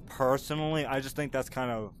 It's just personally I just think that's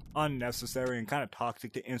kind of unnecessary and kind of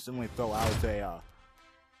toxic to instantly throw out to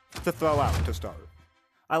start.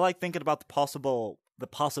 I like thinking about the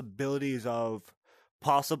possibilities of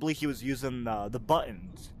possibly he was using the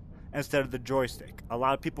buttons instead of the joystick. A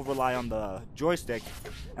lot of people rely on the joystick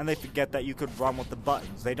and they forget that you could run with the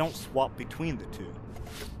buttons. They don't swap between the two.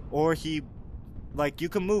 Or he Like, you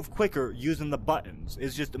can move quicker using the buttons.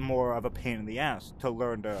 It's just more of a pain in the ass to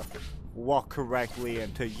learn to walk correctly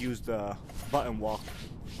and to use the button walk.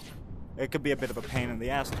 It could be a bit of a pain in the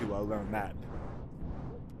ass to learn that.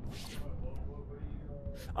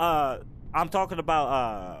 I'm talking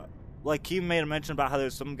about, like, he made a mention about how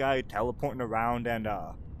there's some guy teleporting around and,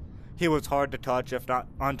 he was hard to touch, if not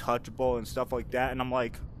untouchable and stuff like that, and I'm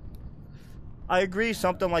like, I agree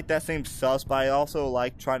something like that seems sus, but I also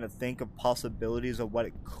like trying to think of possibilities of what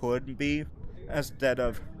it could be instead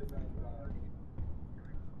of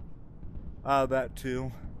that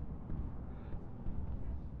too.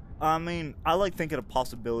 I mean, I like thinking of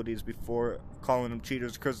possibilities before calling them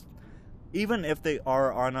cheaters, because even if they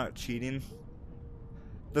are not cheating,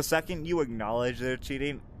 the second you acknowledge they're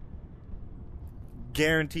cheating,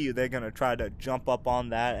 guarantee you they're gonna try to jump up on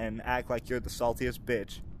that and act like you're the saltiest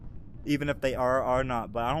bitch. Even if they are or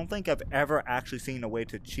not, but I don't think I've ever actually seen a way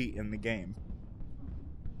to cheat in the game.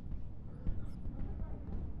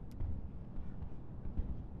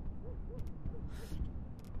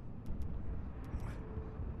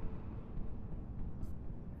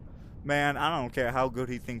 Man, I don't care how good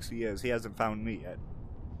he thinks he is. He hasn't found me yet.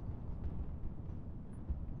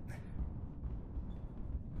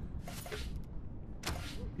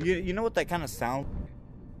 You know what that kind of sounds?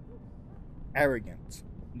 Arrogance.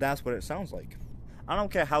 That's what it sounds like. I don't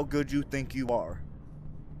care how good you think you are.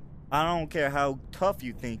 I don't care how tough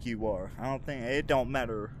you think you are. I don't think it don't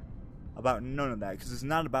matter about none of that, because it's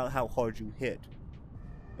not about how hard you hit.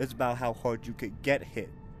 It's about how hard you could get hit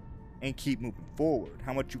and keep moving forward.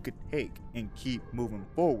 How much you could take and keep moving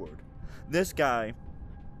forward. This guy,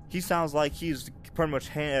 he sounds like he's pretty much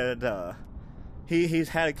had he's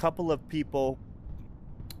had a couple of people,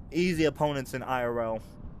 easy opponents in IRL.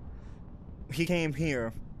 He came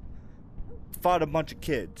here, fought a bunch of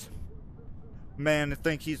kids. Man, I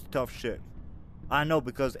think he's tough shit. I know,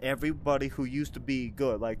 because everybody who used to be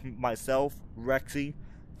good, like myself, Rexy,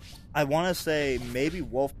 I want to say maybe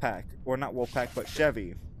Wolfpack, or not Wolfpack, but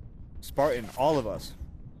Chevy, Spartan, all of us.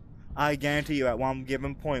 I guarantee you at one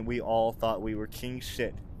given point we all thought we were king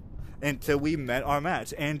shit. Until we met our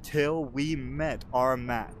match.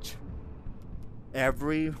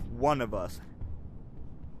 Every one of us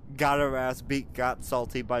got our ass beat, got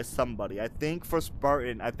salty by somebody. I think for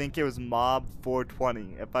Spartan, I think it was Mob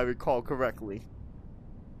 420, if I recall correctly.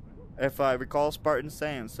 If I recall Spartan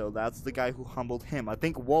saying so, that's the guy who humbled him. I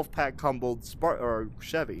think Wolfpack humbled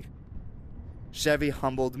Chevy. Chevy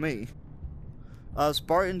humbled me.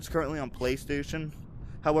 Spartan's currently on PlayStation.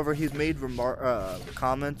 However, he's made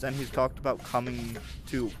comments, and he's talked about coming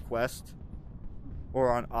to Quest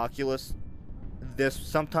or on Oculus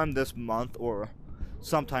sometime this month or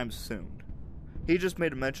sometime soon. He just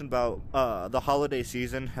made a mention about the holiday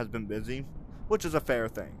season has been busy, which is a fair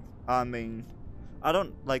thing. I mean, I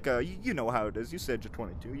don't like you know how it is. You said you're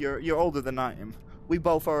 22. You're older than I am. We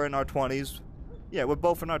both are in our 20s. Yeah, we're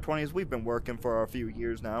both in our 20s. We've been working for a few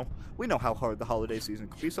years now. We know how hard the holiday season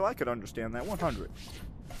could be, so I could understand that 100.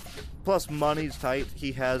 Plus, money's tight.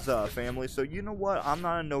 He has a family, so you know what? I'm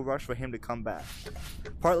not in no rush for him to come back.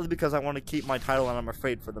 Partly because I want to keep my title, and I'm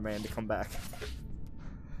afraid for the man to come back.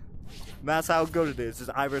 That's how good it is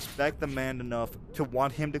I respect the man enough to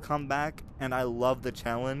want him to come back, and I love the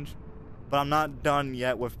challenge, but I'm not done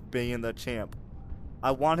yet with being the champ.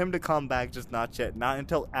 I want him to come back, just not yet. Not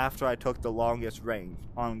until after I took the longest reign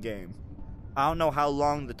on game. I don't know how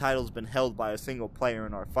long the title's been held by a single player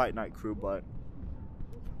in our Fight Night crew, but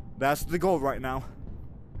that's the goal right now.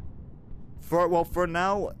 For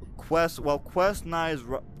now, quest-wise,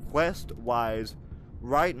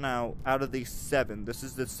 right now, out of these 7, this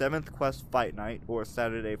is the 7th Quest Fight Night, or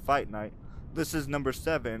Saturday Fight Night. This is number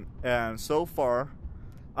 7, and so far,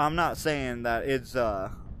 I'm not saying that it's,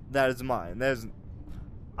 that is mine.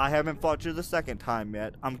 I haven't fought you the second time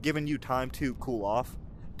yet. I'm giving you time to cool off,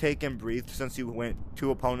 take and breathe, since you went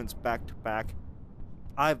 2 opponents back to back.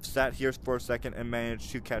 I've sat here for a second and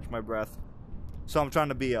managed to catch my breath. So I'm trying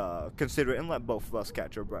to be considerate and let both of us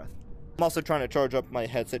catch our breath. I'm also trying to charge up my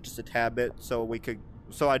headset just a tad bit so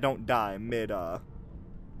I don't die mid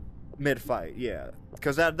fight. Yeah,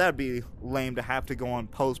 because that'd be lame to have to go on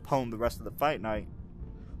postpone the rest of the fight night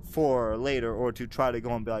for later, or to try to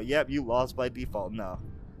go and be like, yep, you lost by default. No,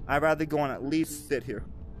 I'd rather go and at least sit here.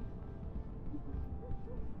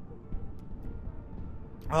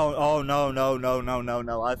 Oh no.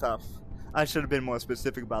 I thought I should have been more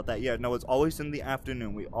specific about that. Yeah, no, it's always in the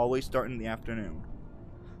afternoon. We always start in the afternoon.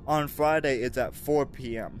 On Friday, it's at 4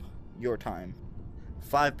 p.m. your time,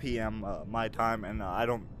 5 p.m. My time, and I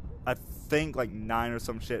think like 9 or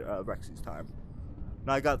some shit Rexy's time.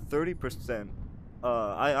 Now I got 30%.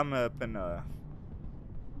 I'm up in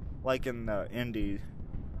like in the indie.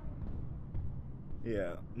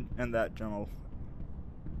 Yeah, in that general.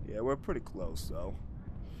 Yeah, we're pretty close though.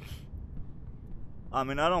 I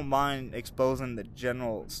mean, I don't mind exposing the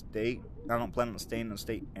general state. I don't plan on staying in the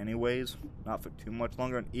state anyways, not for too much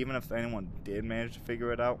longer. And even if anyone did manage to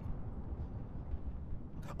figure it out.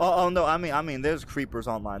 Oh no, I mean, there's creepers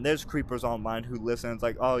online. There's creepers online who listen. It's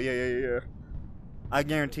like, oh yeah. I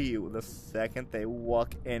guarantee you, the second they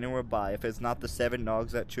walk anywhere by, if it's not the 7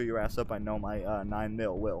 dogs that chew your ass up, I know my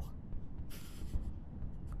 9mm will.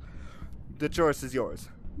 The choice is yours.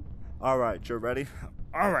 All right, you're ready.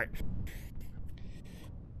 All right.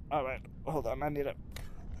 Hold on, I need to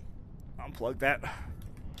unplug that.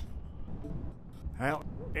 Well,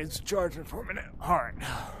 it's charging for a minute. All right.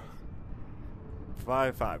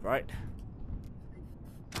 5-5, right?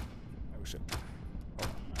 Oh shit. Hold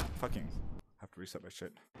on. Fucking have to reset my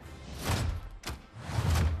shit.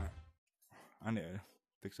 Alright. I need to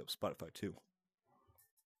fix up Spotify too.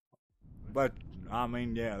 But I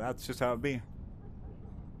mean, yeah, that's just how it be.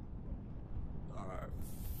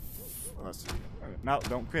 Let's see. No,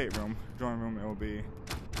 don't create room. Join room. It will be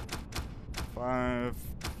 5.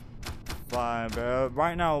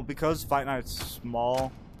 Right now, because Fight Night's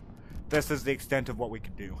small, this is the extent of what we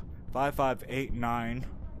can do. 5, 5, 8, 9,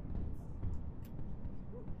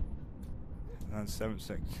 and then 7,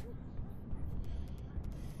 6.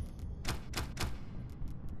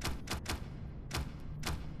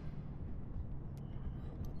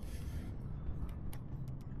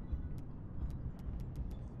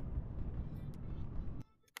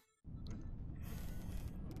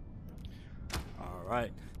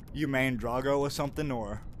 Alright. You main Drago or something,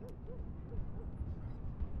 or?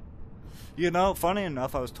 You know, funny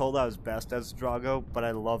enough, I was told I was best as Drago, but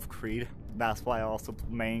I love Creed. That's why I also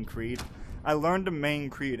main Creed. I learned to main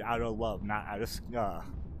Creed out of love, not out of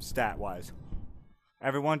stat-wise.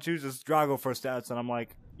 Everyone chooses Drago for stats, and I'm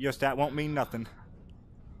like, your stat won't mean nothing.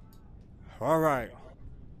 Alright.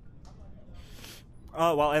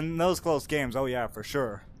 Oh, well, in those close games, oh yeah, for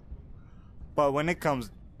sure. But when it comes...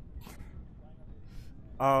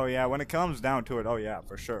 Oh yeah, when it comes down to it, oh yeah,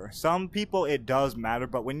 for sure. Some people it does matter,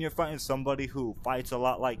 but when you're fighting somebody who fights a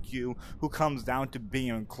lot like you, who comes down to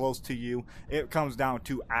being close to you, it comes down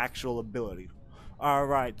to actual ability.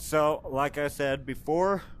 Alright, so like I said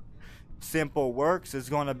before, simple works is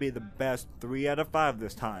going to be the best 3 out of 5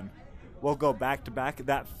 this time. We'll go back to back.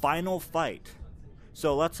 That final fight.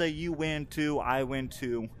 So let's say you win 2, I win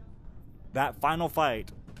 2. That final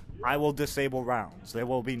fight, I will disable rounds. There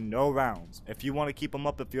will be no rounds. If you want to keep them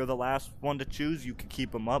up, if you're the last one to choose, you can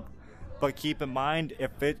keep them up. But keep in mind,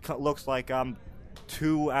 if it looks like I'm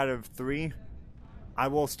 2 out of 3, I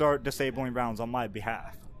will start disabling rounds on my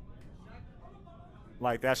behalf.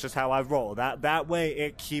 Like, that's just how I roll. That way,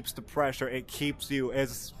 it keeps the pressure. It keeps you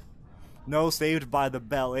as no saved by the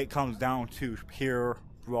bell. It comes down to pure,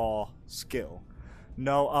 raw skill.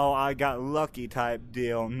 No, oh, I got lucky type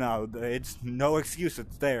deal. No, it's no excuse.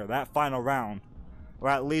 It's there. That final round. Or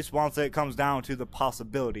at least once it comes down to the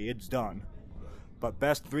possibility, it's done. But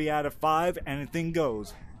best 3 out of 5, anything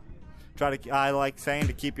goes. I like saying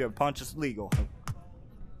to keep your punches legal.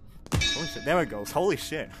 Holy shit, there it goes. Holy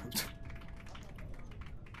shit.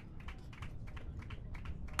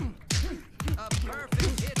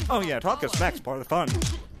 Oh yeah, talking smack's part of the fun.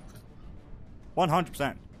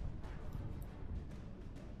 100%.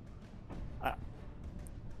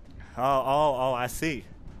 Oh, I see.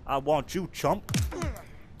 I want you, chump.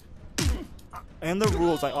 And the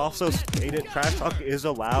rules, I also stated trash talk is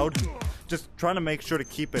allowed. Just trying to make sure to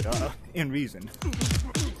keep it in reason.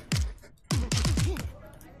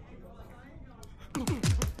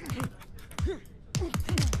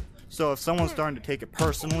 So if someone's starting to take it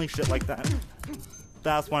personally, shit like that,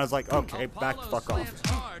 that's when it's like, okay, back the fuck off.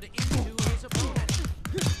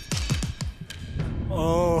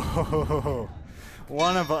 Oh,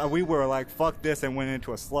 we were like, fuck this, and went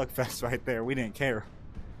into a slugfest right there. We didn't care.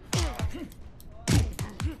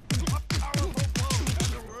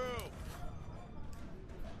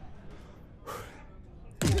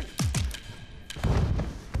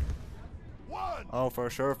 Oh, for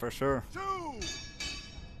sure, for sure.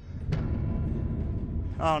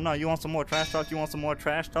 Oh no, you want some more trash talk? You want some more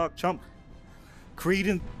trash talk, chump? Creed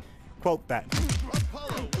and quote that.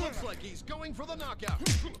 Apollo looks like he's going for the knockout.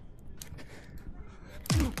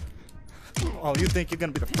 Oh, you think you're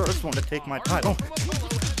gonna be the first one to take my title?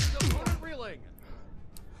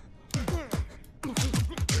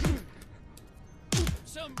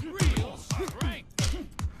 Some real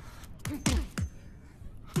strength.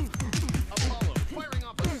 Apollo firing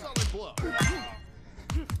off a solid blow.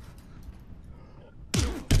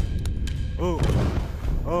 Oh,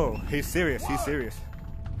 oh. He's serious. He's serious.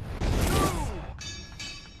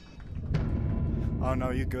 Oh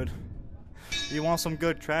no, you good. You want some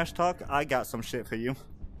good trash talk? I got some shit for you.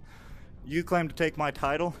 You claim to take my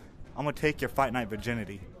title? I'm gonna take your fight night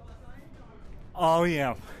virginity. Oh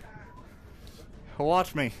yeah.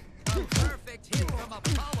 Watch me. A perfect hit from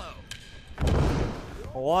Apollo.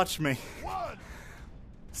 Watch me.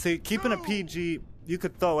 See, keeping it PG, you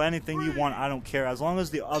could throw anything you want, I don't care. As long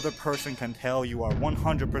as the other person can tell you are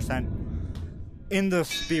 100% in the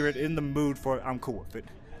spirit, in the mood for it, I'm cool with it.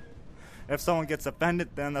 If someone gets offended,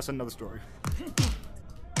 then that's another story.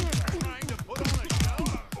 Trying to put on a show.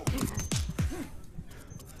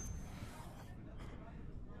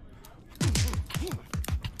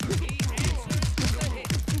 He answers with a hit.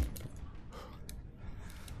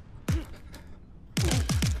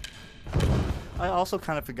 I also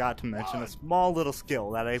kind of forgot to mention a small little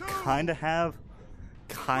skill that I kind of have,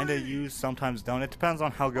 kind of use, sometimes don't. It depends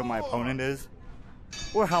on how good my opponent is,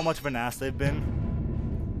 or how much of an ass they've been.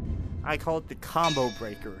 I call it the combo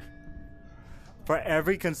breaker. For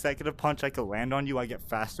every consecutive punch I can land on you, I get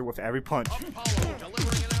faster with every punch. Apollo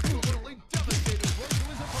delivering an absolutely devastating blow to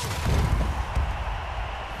his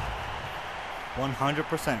opponent.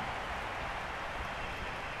 100%.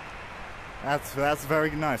 That's very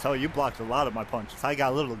nice. Oh, you blocked a lot of my punches. I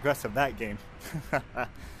got a little aggressive that game.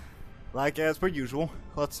 Like as per usual.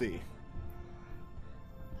 Let's see.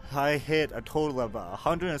 I hit a total of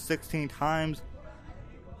 116 times.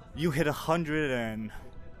 You hit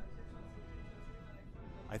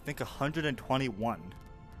 121.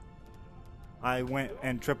 I went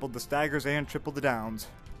and tripled the staggers and tripled the downs.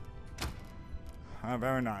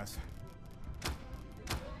 Very nice.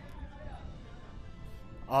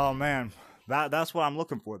 Oh man, that's what I'm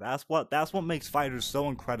looking for. That's what makes fighters so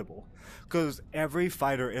incredible. Because every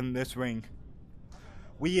fighter in this ring,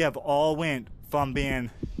 we have all went from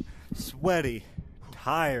being sweaty,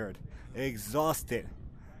 tired, exhausted,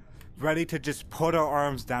 ready to just put our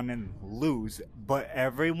arms down and lose, but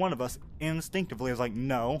every one of us instinctively is like,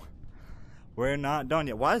 no, we're not done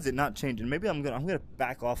yet. Why is it not changing? Maybe I'm gonna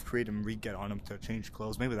back off Creed and re-get on him to change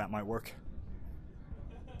clothes. Maybe that might work.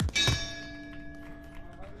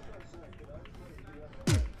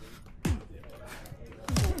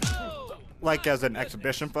 Like as an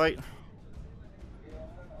exhibition fight.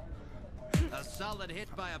 A solid hit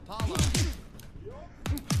by Apollo.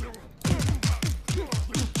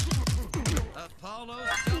 Apollo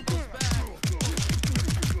stumbles back.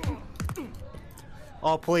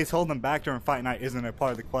 Oh, please, holding back during fight night isn't a part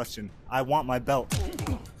of the question. I want my belt.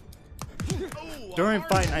 During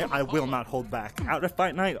fight night, I will not hold back. Out of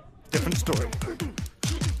fight night, different story.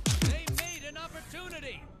 They made an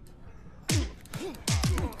opportunity.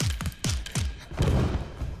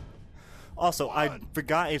 Also, I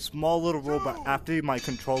forgot a small little rule, but after my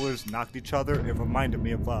controllers knocked each other, it reminded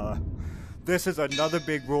me of, this is another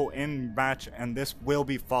big rule in match, and this will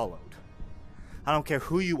be followed. I don't care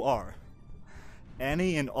who you are.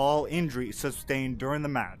 Any and all injuries sustained during the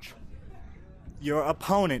match, your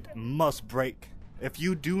opponent must break. If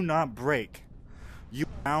you do not break, you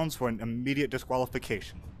grounds for an immediate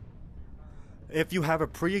disqualification. If you have a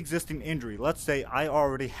pre-existing injury, let's say I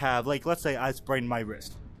already have, let's say I sprained my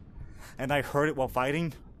wrist, and I hurt it while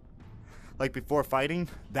fighting, before fighting,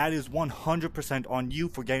 that is 100% on you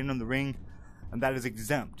for getting in the ring, and that is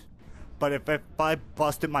exempt. But if I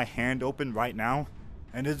busted my hand open right now,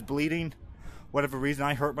 and it's bleeding, whatever reason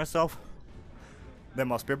I hurt myself, there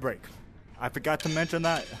must be a break. I forgot to mention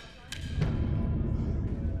that.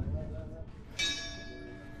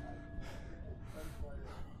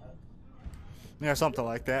 Yeah, something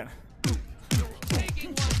like that.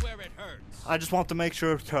 Taking one where it hurts. I just want to make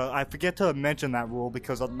sure I forget to mention that rule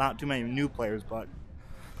because of not too many new players, but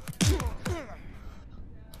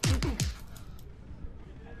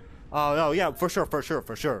oh yeah, for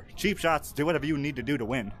sure. Cheap shots, do whatever you need to do to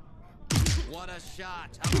win. What a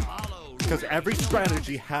shot. Apollo. Because every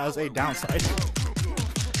strategy has a downside.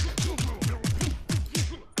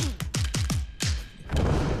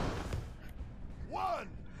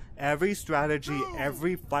 Every strategy,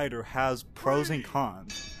 every fighter has pros and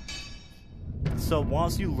cons. So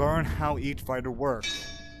once you learn how each fighter works,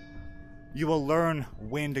 you will learn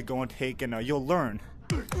when to go and take, and you'll learn.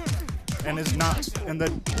 And it's not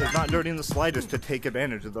dirty in the slightest to take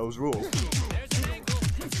advantage of those rules. There's an angle.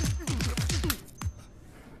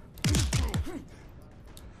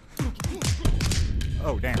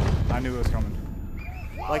 Oh damn, I knew it was coming.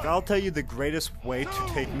 I'll tell you the greatest way to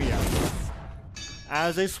take me out.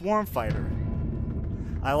 As a swarm fighter,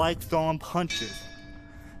 I like throwing punches.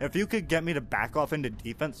 If you could get me to back off into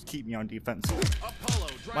defense, keep me on defense. Apollo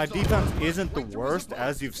My defense isn't the worst,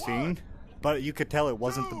 as you've seen, but you could tell it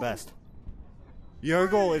wasn't the best. Your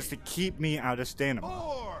goal is to keep me out of stamina.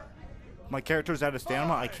 My character's out of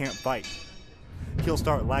stamina, I can't fight. He'll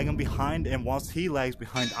start lagging behind, and once he lags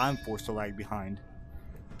behind, I'm forced to lag behind.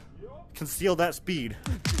 Conceal that speed.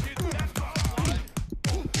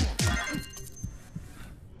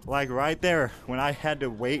 Like right there, when I had to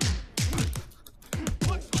wait.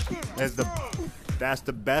 That's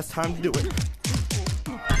the best time to do it.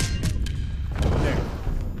 There.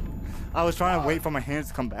 I was trying to wait for my hands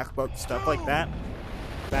to come back, but stuff like that,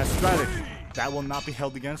 that's strategy. That will not be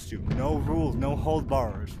held against you. No rules, no hold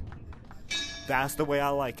bars. That's the way I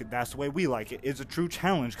like it. That's the way we like it. It's a true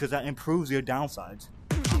challenge because that improves your downsides.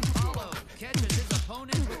 Apollo catches his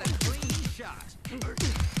opponent with a clean shot.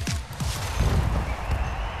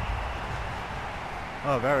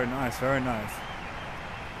 Oh, very nice, very nice.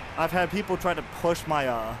 I've had people try to push my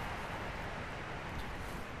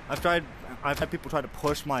I've had people try to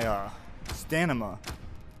push my stamina,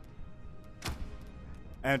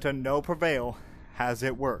 and to no prevail has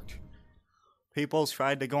it worked. People's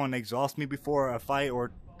tried to go and exhaust me before a fight,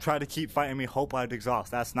 or try to keep fighting me, hope I'd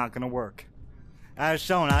exhaust. That's not gonna work. As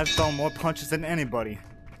shown, I've thrown more punches than anybody,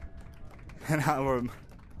 and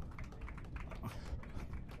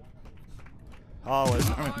oh,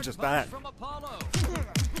 it's just that. From Apollo.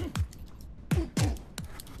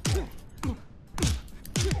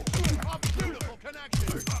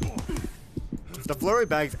 The flurry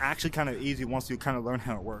bag's actually kind of easy once you kind of learn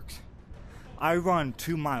how it works. I run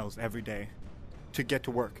 2 miles every day to get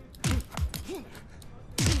to work.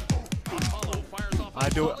 I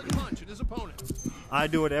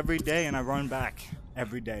do it every day, and I run back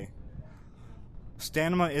every day.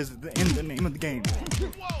 Stamina is in the name of the game.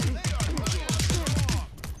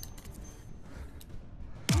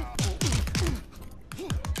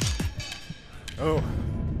 Oh.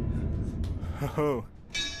 Oh.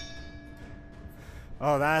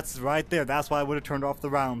 Oh, that's right there. That's why I would have turned off the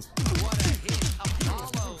rounds. What a hit.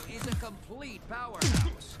 Apollo is a complete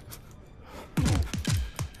powerhouse.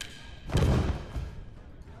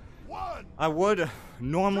 I would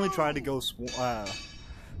normally try to go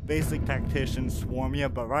basic tactician, swarm you,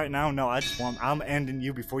 but right now, no, I just want, I'm ending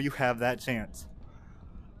you before you have that chance.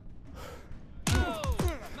 Oh,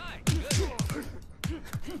 my goodness.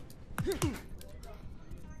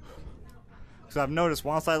 Because I've noticed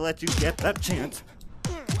once I let you get that chance,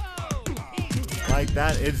 like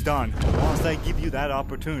that, it's done. Once I give you that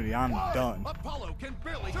opportunity, I'm done. Apollo can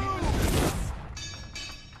barely keep it.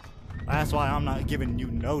 That's why I'm not giving you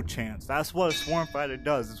no chance. That's what a swarm fighter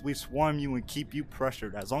does, is we swarm you and keep you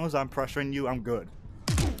pressured. As long as I'm pressuring you, I'm good.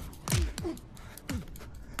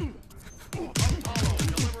 Apollo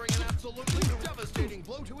delivering an absolutely devastating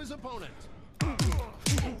blow to his opponent. A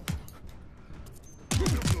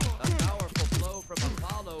powerful blow from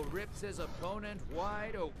Apollo rips his opponent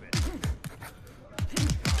wide open.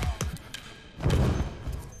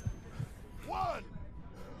 1,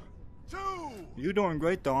 2. You're doing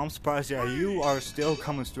great though. I'm surprised. Yeah, you are still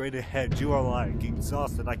coming straight ahead. You are like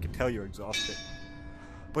exhausted. I can tell you're exhausted.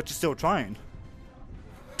 But you're still trying.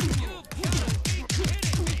 You've got to be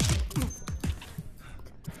kidding me.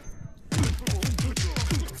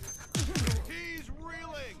 He's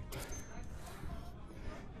reeling.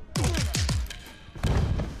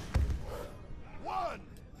 1,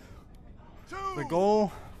 2. The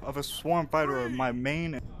goal of a swarm fighter, or my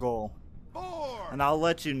main goal, 4. and I'll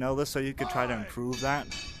let you know this so you can try to improve that,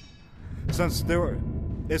 since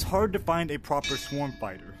it's hard to find a proper swarm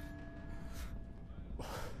fighter.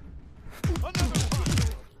 Another punch.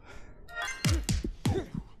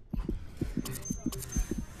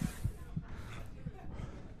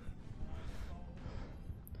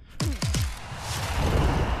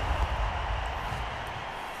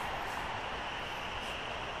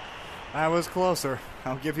 I was closer.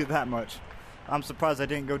 I'll give you that much. I'm surprised I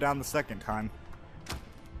didn't go down the second time.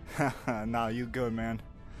 Nah, you good, man.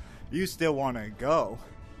 You still want to go.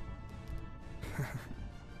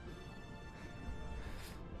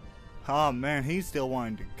 Oh man, he's still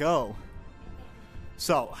wanting to go.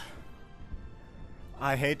 So,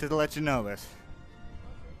 I hate to let you know this,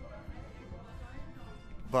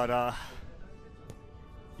 but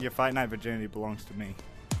your fight night virginity belongs to me.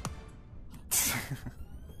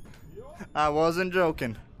 I wasn't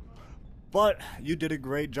joking. But you did a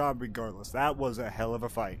great job regardless. That was a hell of a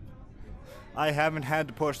fight. I haven't had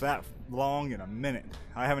to push that long in a minute.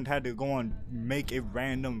 I haven't had to go and make a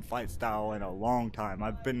random fight style in a long time.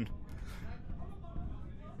 I've been...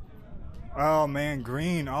 Oh man,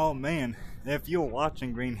 Green. Oh man. If you're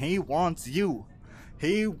watching, Green, he wants you.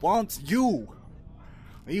 He wants you.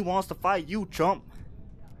 He wants to fight you, chump.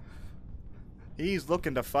 He's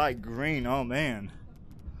looking to fight green. Oh man,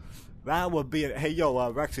 that would be it. Hey yo,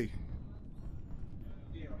 Rexy,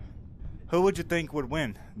 who would you think would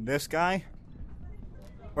win, this guy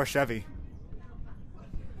or Chevy?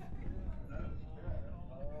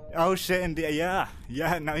 Oh shit, indeed. Yeah,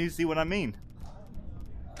 now you see what I mean.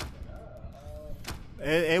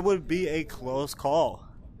 It would be a close call.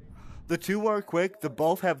 The two are quick, they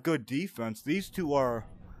both have good defense. These two are,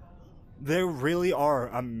 they really are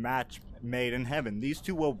a match made in heaven. These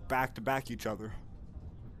two will back-to-back each other.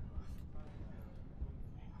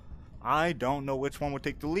 I don't know which one would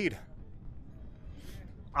take the lead.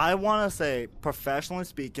 I want to say, professionally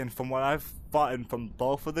speaking, from what I've fought in from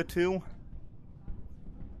both of the two,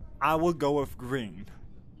 I would go with green.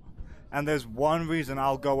 And there's one reason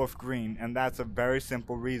I'll go with green, and that's a very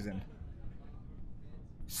simple reason.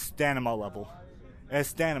 Stamina level. It's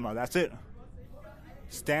stamina, that's it.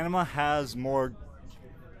 Stamina has more...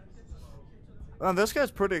 Well, this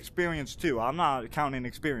guy's pretty experienced too. I'm not counting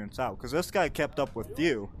experience out, because this guy kept up with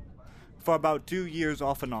you for about 2 years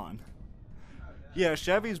off and on. Yeah,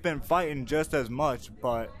 Chevy's been fighting just as much,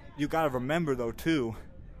 but you gotta remember though too,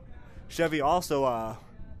 Chevy also,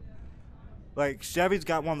 like, Chevy's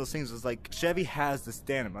got one of those things, is like, Chevy has the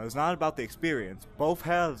stamina. It's not about the experience. Both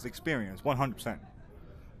has experience, 100%.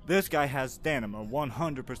 This guy has stamina,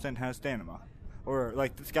 100% has stamina. Or,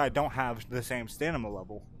 like, this guy don't have the same stamina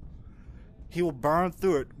level. He will burn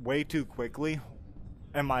through it way too quickly,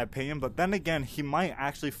 in my opinion. But then again, he might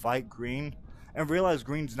actually fight green and realize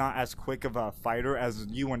green's not as quick of a fighter as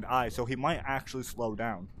you and I, so he might actually slow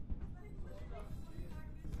down.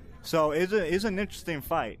 So, it's an interesting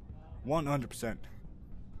fight. 100%.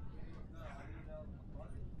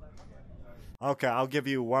 Okay, I'll give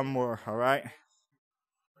you one more, alright?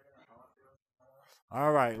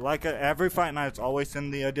 Alright, like every fight night, it's always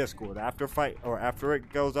in the Discord. After fight, or after it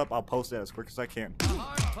goes up, I'll post it as quick as I can. A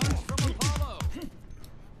hard punch from Apollo.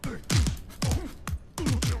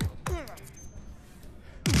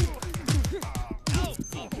 Oh,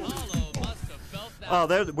 Apollo must have felt that. Oh,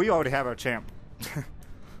 there, we already have our champ.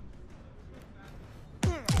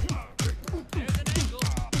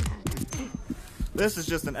 This is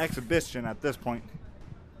just an exhibition at this point.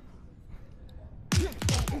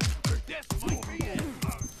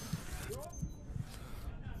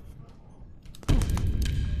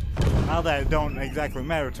 Now that it don't exactly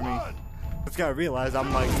matter to me, just gotta realize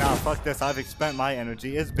I'm like, nah, fuck this. I've expended my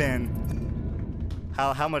energy. It's been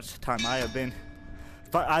how much time I have been.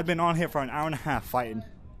 But I've been on here for an hour and a half fighting.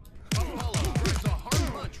 Apollo drives a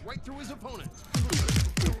hard punch right through his opponent.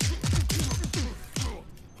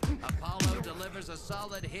 Apollo delivers a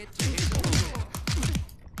solid hit to his opponent.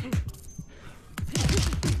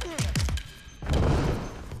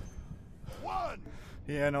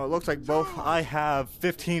 Yeah, no, it looks like both. I have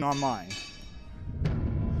 15 on mine.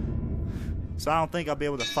 So I don't think I'll be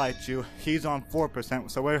able to fight you. He's on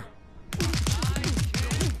 4%, so we're... I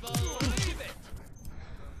can't believe it.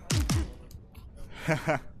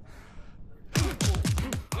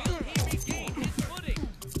 Will he regain his footing?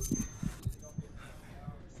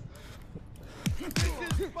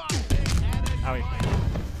 Owie.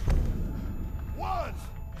 1,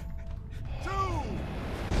 2,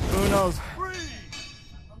 Who knows? 3.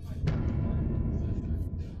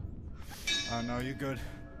 Oh no, you good.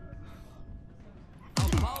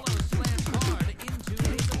 Apollo slams hard into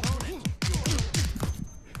his opponent.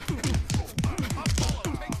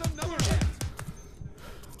 Apollo takes another hit.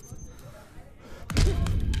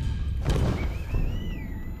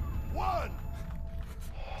 1,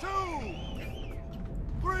 2,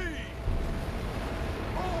 3,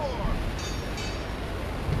 4.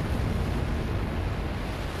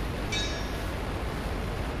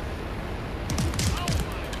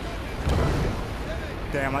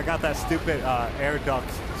 Damn, I got that stupid air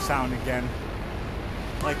duct sound again.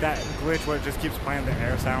 Like that glitch where it just keeps playing the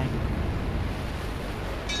air sound.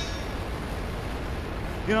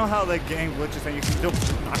 You know how the game glitches and you can still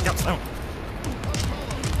knock out sound?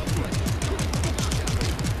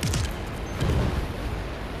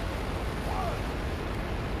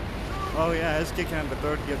 Oh yeah, it's kicking in the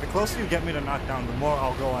third gear. The closer you get me to knock down, the more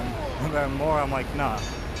I'll go on. And the more I'm like, nah.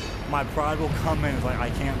 My pride will come in, it's like, I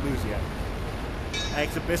can't lose yet.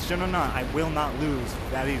 Exhibition or not, I will not lose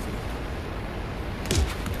that easy.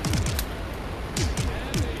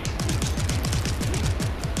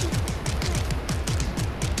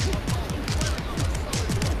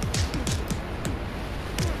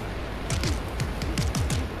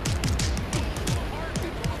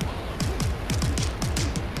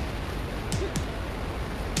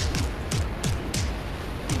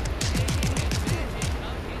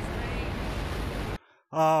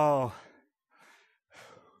 Oh,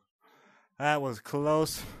 That was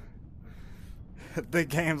close. The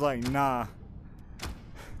game's like, nah.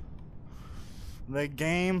 The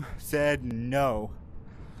game said no.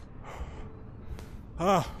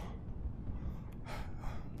 Oh.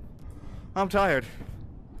 I'm tired.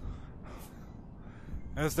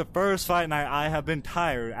 It's the first fight night I have been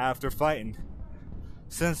tired after fighting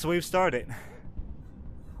since we've started.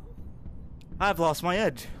 I've lost my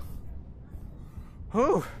edge.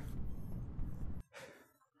 Whew.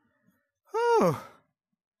 Whew.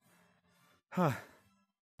 Huh.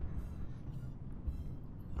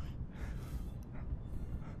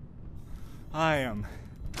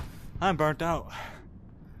 I'm burnt out.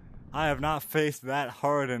 I have not faced that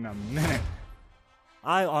hard in a minute.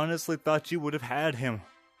 I honestly thought you would have had him.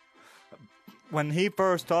 When he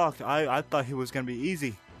first talked, I thought he was going to be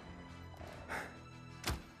easy.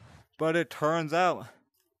 But it turns out,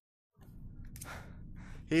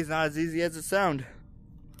 he's not as easy as it sounds.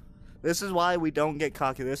 This is why we don't get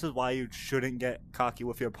cocky. This is why you shouldn't get cocky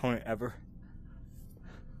with your opponent ever.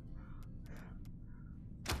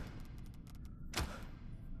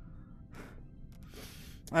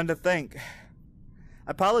 And to think,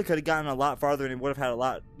 I probably could have gotten a lot farther and would have had a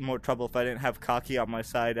lot more trouble if I didn't have cocky on my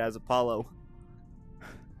side as Apollo.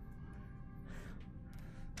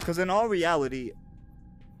 Because in all reality,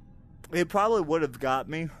 it probably would have got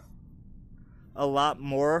me a lot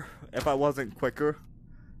more if I wasn't quicker.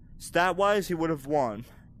 Stat-wise, he would have won.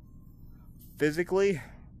 Physically,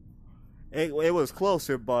 it was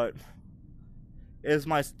closer, but it was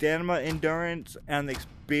my stamina, endurance, and the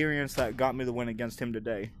experience that got me the win against him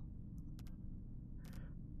today.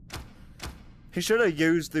 He should have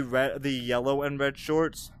used the yellow and red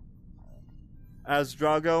shorts as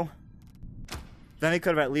Drago. Then he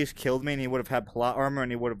could have at least killed me and he would have had plot armor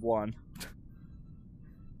and he would have won.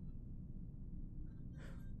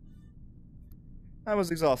 That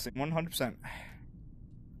was exhausting, 100%.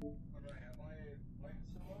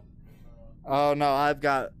 Oh no, I've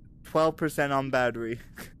got 12% on battery.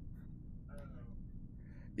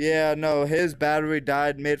 Yeah, no, his battery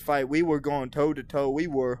died mid-fight. We were going toe to toe. We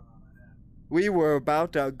were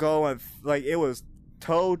about to go and like it was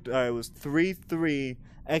 3-3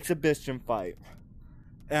 exhibition fight.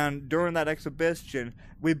 And during that exhibition,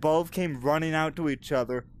 we both came running out to each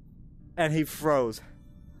other and he froze.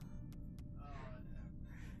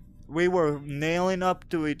 We were nailing up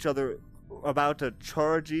to each other, about to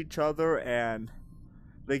charge each other, and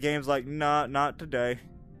the game's like, nah, not today.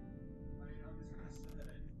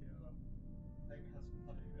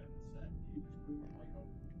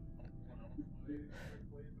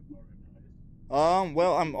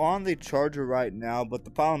 Well, I'm on the charger right now, but the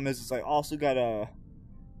problem is I also gotta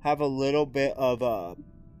have a little bit of,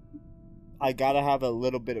 I gotta have a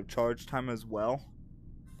little bit of charge time as well.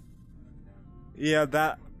 Yeah,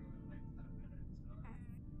 that...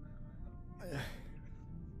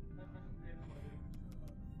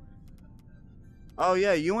 Oh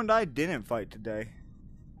yeah, you and I didn't fight today.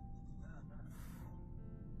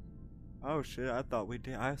 Oh shit, I thought we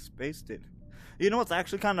did. I spaced it. You know what's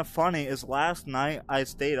actually kind of funny is last night I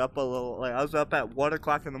stayed up a little, like I was up at 1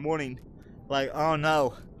 o'clock in the morning. Like, oh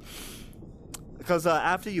no. Because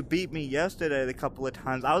after you beat me yesterday a couple of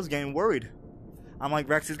times, I was getting worried. I'm like,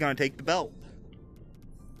 Rex is going to take the belt.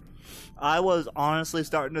 I was honestly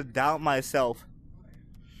starting to doubt myself.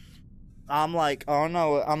 I'm like, oh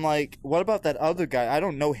no, I'm like, what about that other guy? I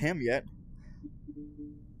don't know him yet.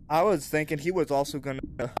 I was thinking he was also going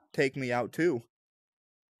to take me out too.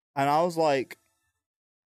 And I was like,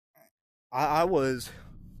 I was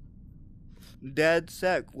dead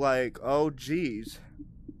set, like, oh geez.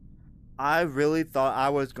 I really thought I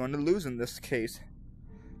was going to lose in this case.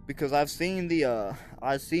 Because I've seen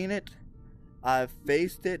I've seen it, I've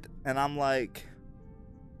faced it, and I'm like,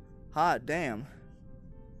 hot damn.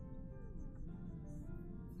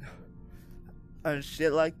 And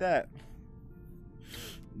shit like that.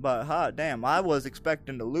 But hot damn, I was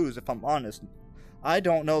expecting to lose if I'm honest. I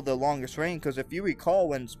don't know the longest reign, because if you recall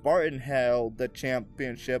when Spartan held the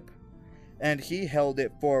championship, and he held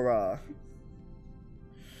it for,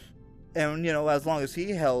 and you know, as long as he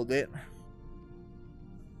held it,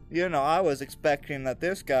 you know, I was expecting that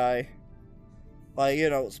this guy, like, you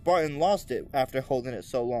know, Spartan lost it after holding it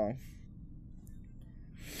so long.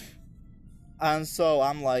 And so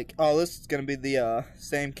I'm like, oh, this is going to be the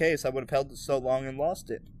same case. I would have held it so long and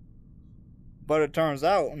lost it. But it turns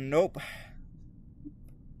out, nope.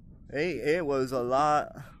 Hey, it was a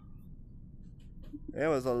lot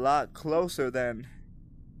closer than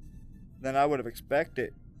I would have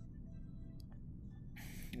expected.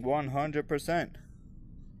 100%.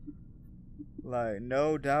 Like,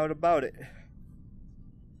 no doubt about it.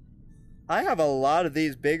 I have a lot of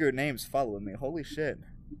these bigger names following me. Holy shit.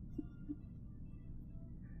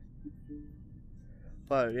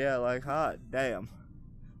 But yeah, like, hot damn.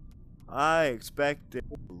 I expected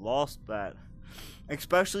lost that.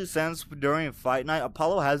 Especially since during fight night,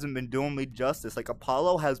 Apollo hasn't been doing me justice. Like,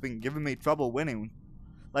 Apollo has been giving me trouble winning.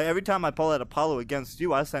 Like, every time I pull out Apollo against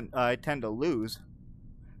you, I tend to lose.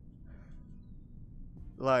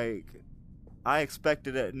 Like, I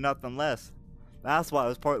expected it nothing less. That's why I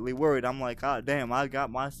was partly worried. I'm like, ah, damn, I got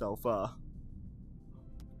myself,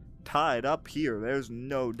 tied up here. There's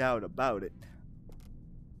no doubt about it.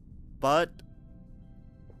 But,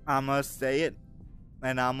 I'ma say it,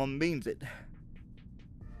 and I'ma means it.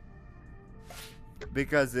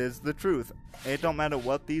 Because it's the truth. It don't matter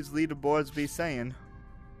what these leaderboards be saying.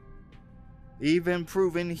 Even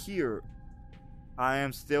proven here, I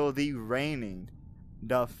am still the reigning,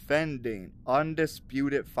 defending,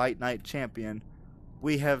 undisputed Fight Night champion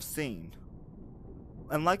we have seen.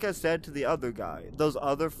 And like I said to the other guy, those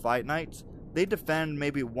other Fight Nights, they defend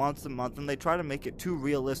maybe once a month and they try to make it too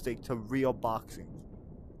realistic to real boxing.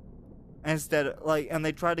 Instead, like, and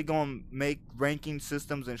they try to go and make ranking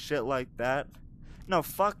systems and shit like that. No,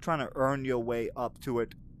 fuck trying to earn your way up to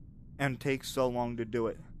it and take so long to do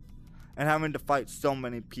it. And having to fight so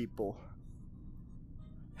many people.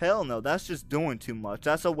 Hell no, that's just doing too much.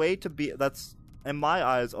 That's a way to be, that's, in my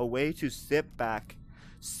eyes, a way to sit back,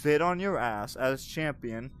 sit on your ass as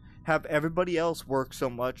champion, have everybody else work so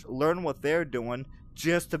much, learn what they're doing,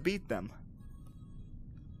 just to beat them.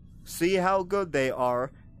 See how good they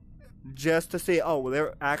are, just to say, oh,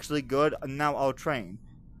 they're actually good, now I'll train.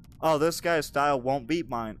 Oh, this guy's style won't beat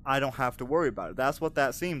mine, I don't have to worry about it. That's what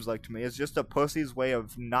that seems like to me. It's just a pussy's way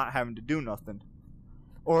of not having to do nothing.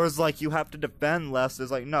 Or it's like you have to defend less.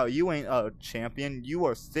 It's like, no, you ain't a champion. You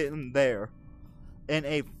are sitting there in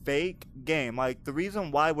a fake game. Like, the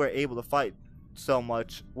reason why we're able to fight so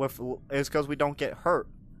much is because we don't get hurt.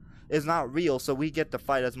 It's not real, so we get to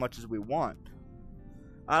fight as much as we want.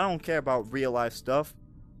 I don't care about real life stuff.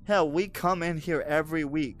 Hell, we come in here every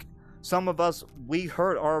week. Some of us, we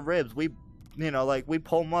hurt our ribs. We, like, we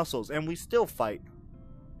pull muscles, and we still fight.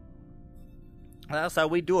 That's how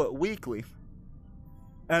we do it weekly.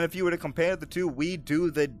 And if you were to compare the two, we do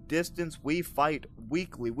the distance we fight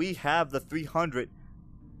weekly. We have the 300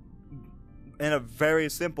 in a very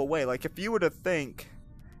simple way. Like, if you were to think,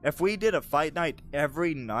 if we did a fight night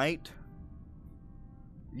every night,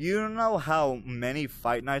 you know how many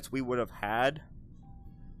fight nights we would have had?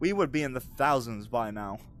 We would be in the thousands by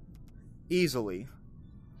now. Easily.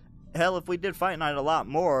 Hell, if we did fight night a lot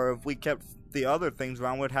more, if we kept the other things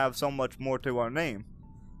around, we'd have so much more to our name.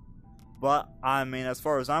 But, I mean, as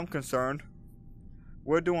far as I'm concerned,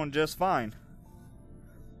 we're doing just fine.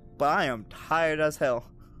 But I am tired as hell.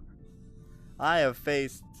 I have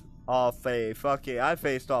faced off I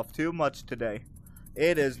faced off too much today.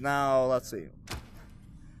 It is now, let's see,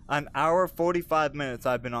 an hour 45 minutes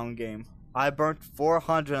I've been on game. I burnt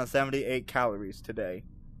 478 calories today.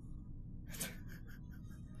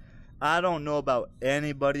 I don't know about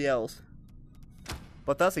anybody else,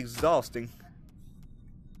 but that's exhausting.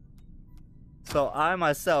 So I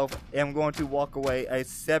myself am going to walk away a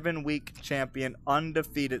 7-week champion,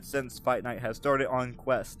 undefeated since Fight Night has started on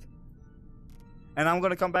Quest. And I'm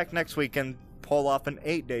going to come back next week and pull off an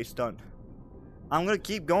 8-day stunt. I'm going to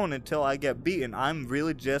keep going until I get beaten. I'm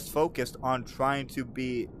really just focused on trying to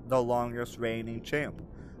be the longest reigning champ.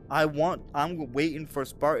 I'm waiting for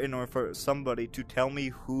Spartan or for somebody to tell me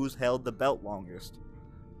who's held the belt longest.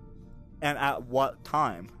 And at what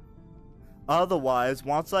time. Otherwise,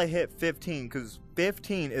 once I hit 15, because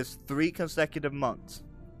 15 is 3 consecutive months.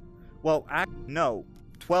 Well, no,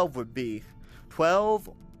 12 would be. 12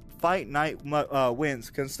 Fight Night wins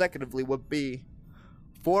consecutively would be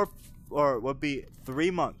 4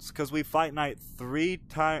 3 months, because we Fight Night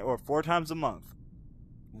 4 times a month.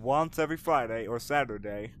 Once every Friday or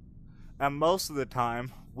Saturday. And most of the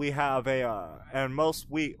time we have most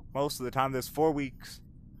of the time there's 4 weeks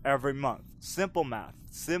every month. Simple math.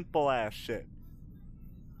 Simple ass shit.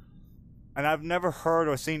 And I've never heard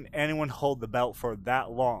or seen anyone hold the belt for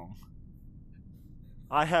that long.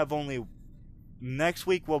 I have only... Next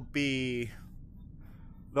week will be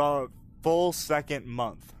the full 2nd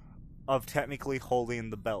month of technically holding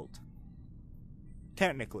the belt.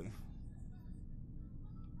 Technically.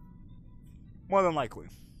 More than likely.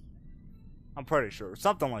 I'm pretty sure.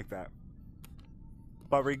 Something like that.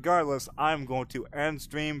 But regardless, I'm going to end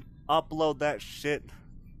stream, upload that shit,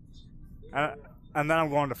 and then I'm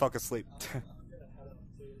going to fucking sleep.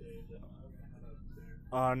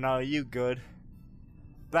 Oh no, you good.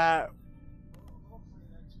 That...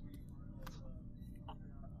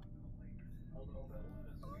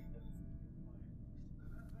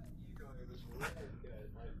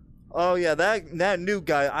 Oh yeah, that new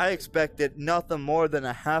guy, I expected nothing more than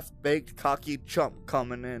a half-baked cocky chump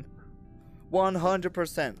coming in.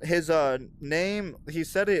 100%. His name, he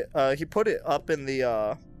said it, he put it up in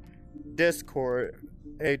the Discord.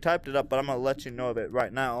 He typed it up, but I'm gonna let you know of it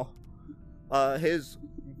right now. His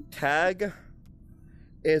tag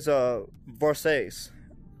is Versace.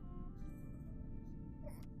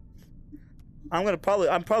 I'm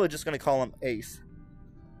probably just gonna call him Ace.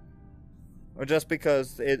 Or just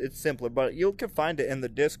because it's simpler, but you can find it in the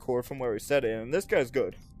Discord from where he said it, and this guy's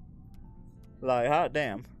good. Like, hot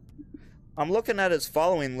damn. I'm looking at his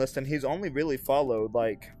following list, and he's only really followed,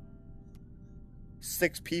 like,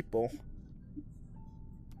 6 people.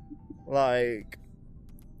 Like,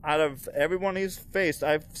 out of everyone he's faced,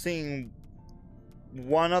 I've seen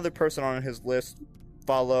one other person on his list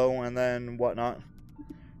follow, and then whatnot.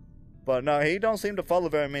 But no, he don't seem to follow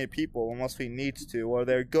very many people unless he needs to, or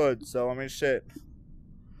they're good, so, I mean, shit.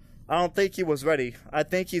 I don't think he was ready. I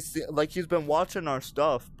think he's been watching our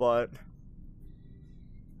stuff, but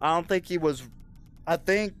I don't think he was. I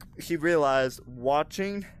think he realized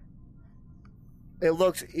watching, it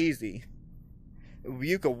looks easy.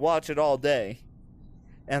 You could watch it all day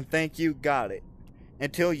and think you got it.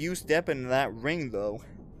 Until you step into that ring, though.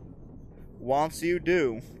 Once you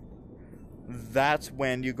do, that's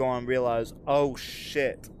when you go and realize, oh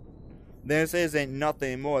shit, this isn't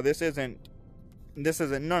nothing more. This isn't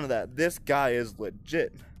none of that. This guy is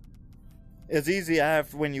legit. It's easy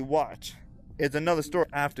after when you watch. It's another story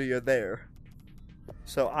after you're there.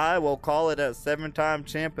 So I will call it a 7-time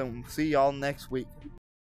champ, and see y'all next week.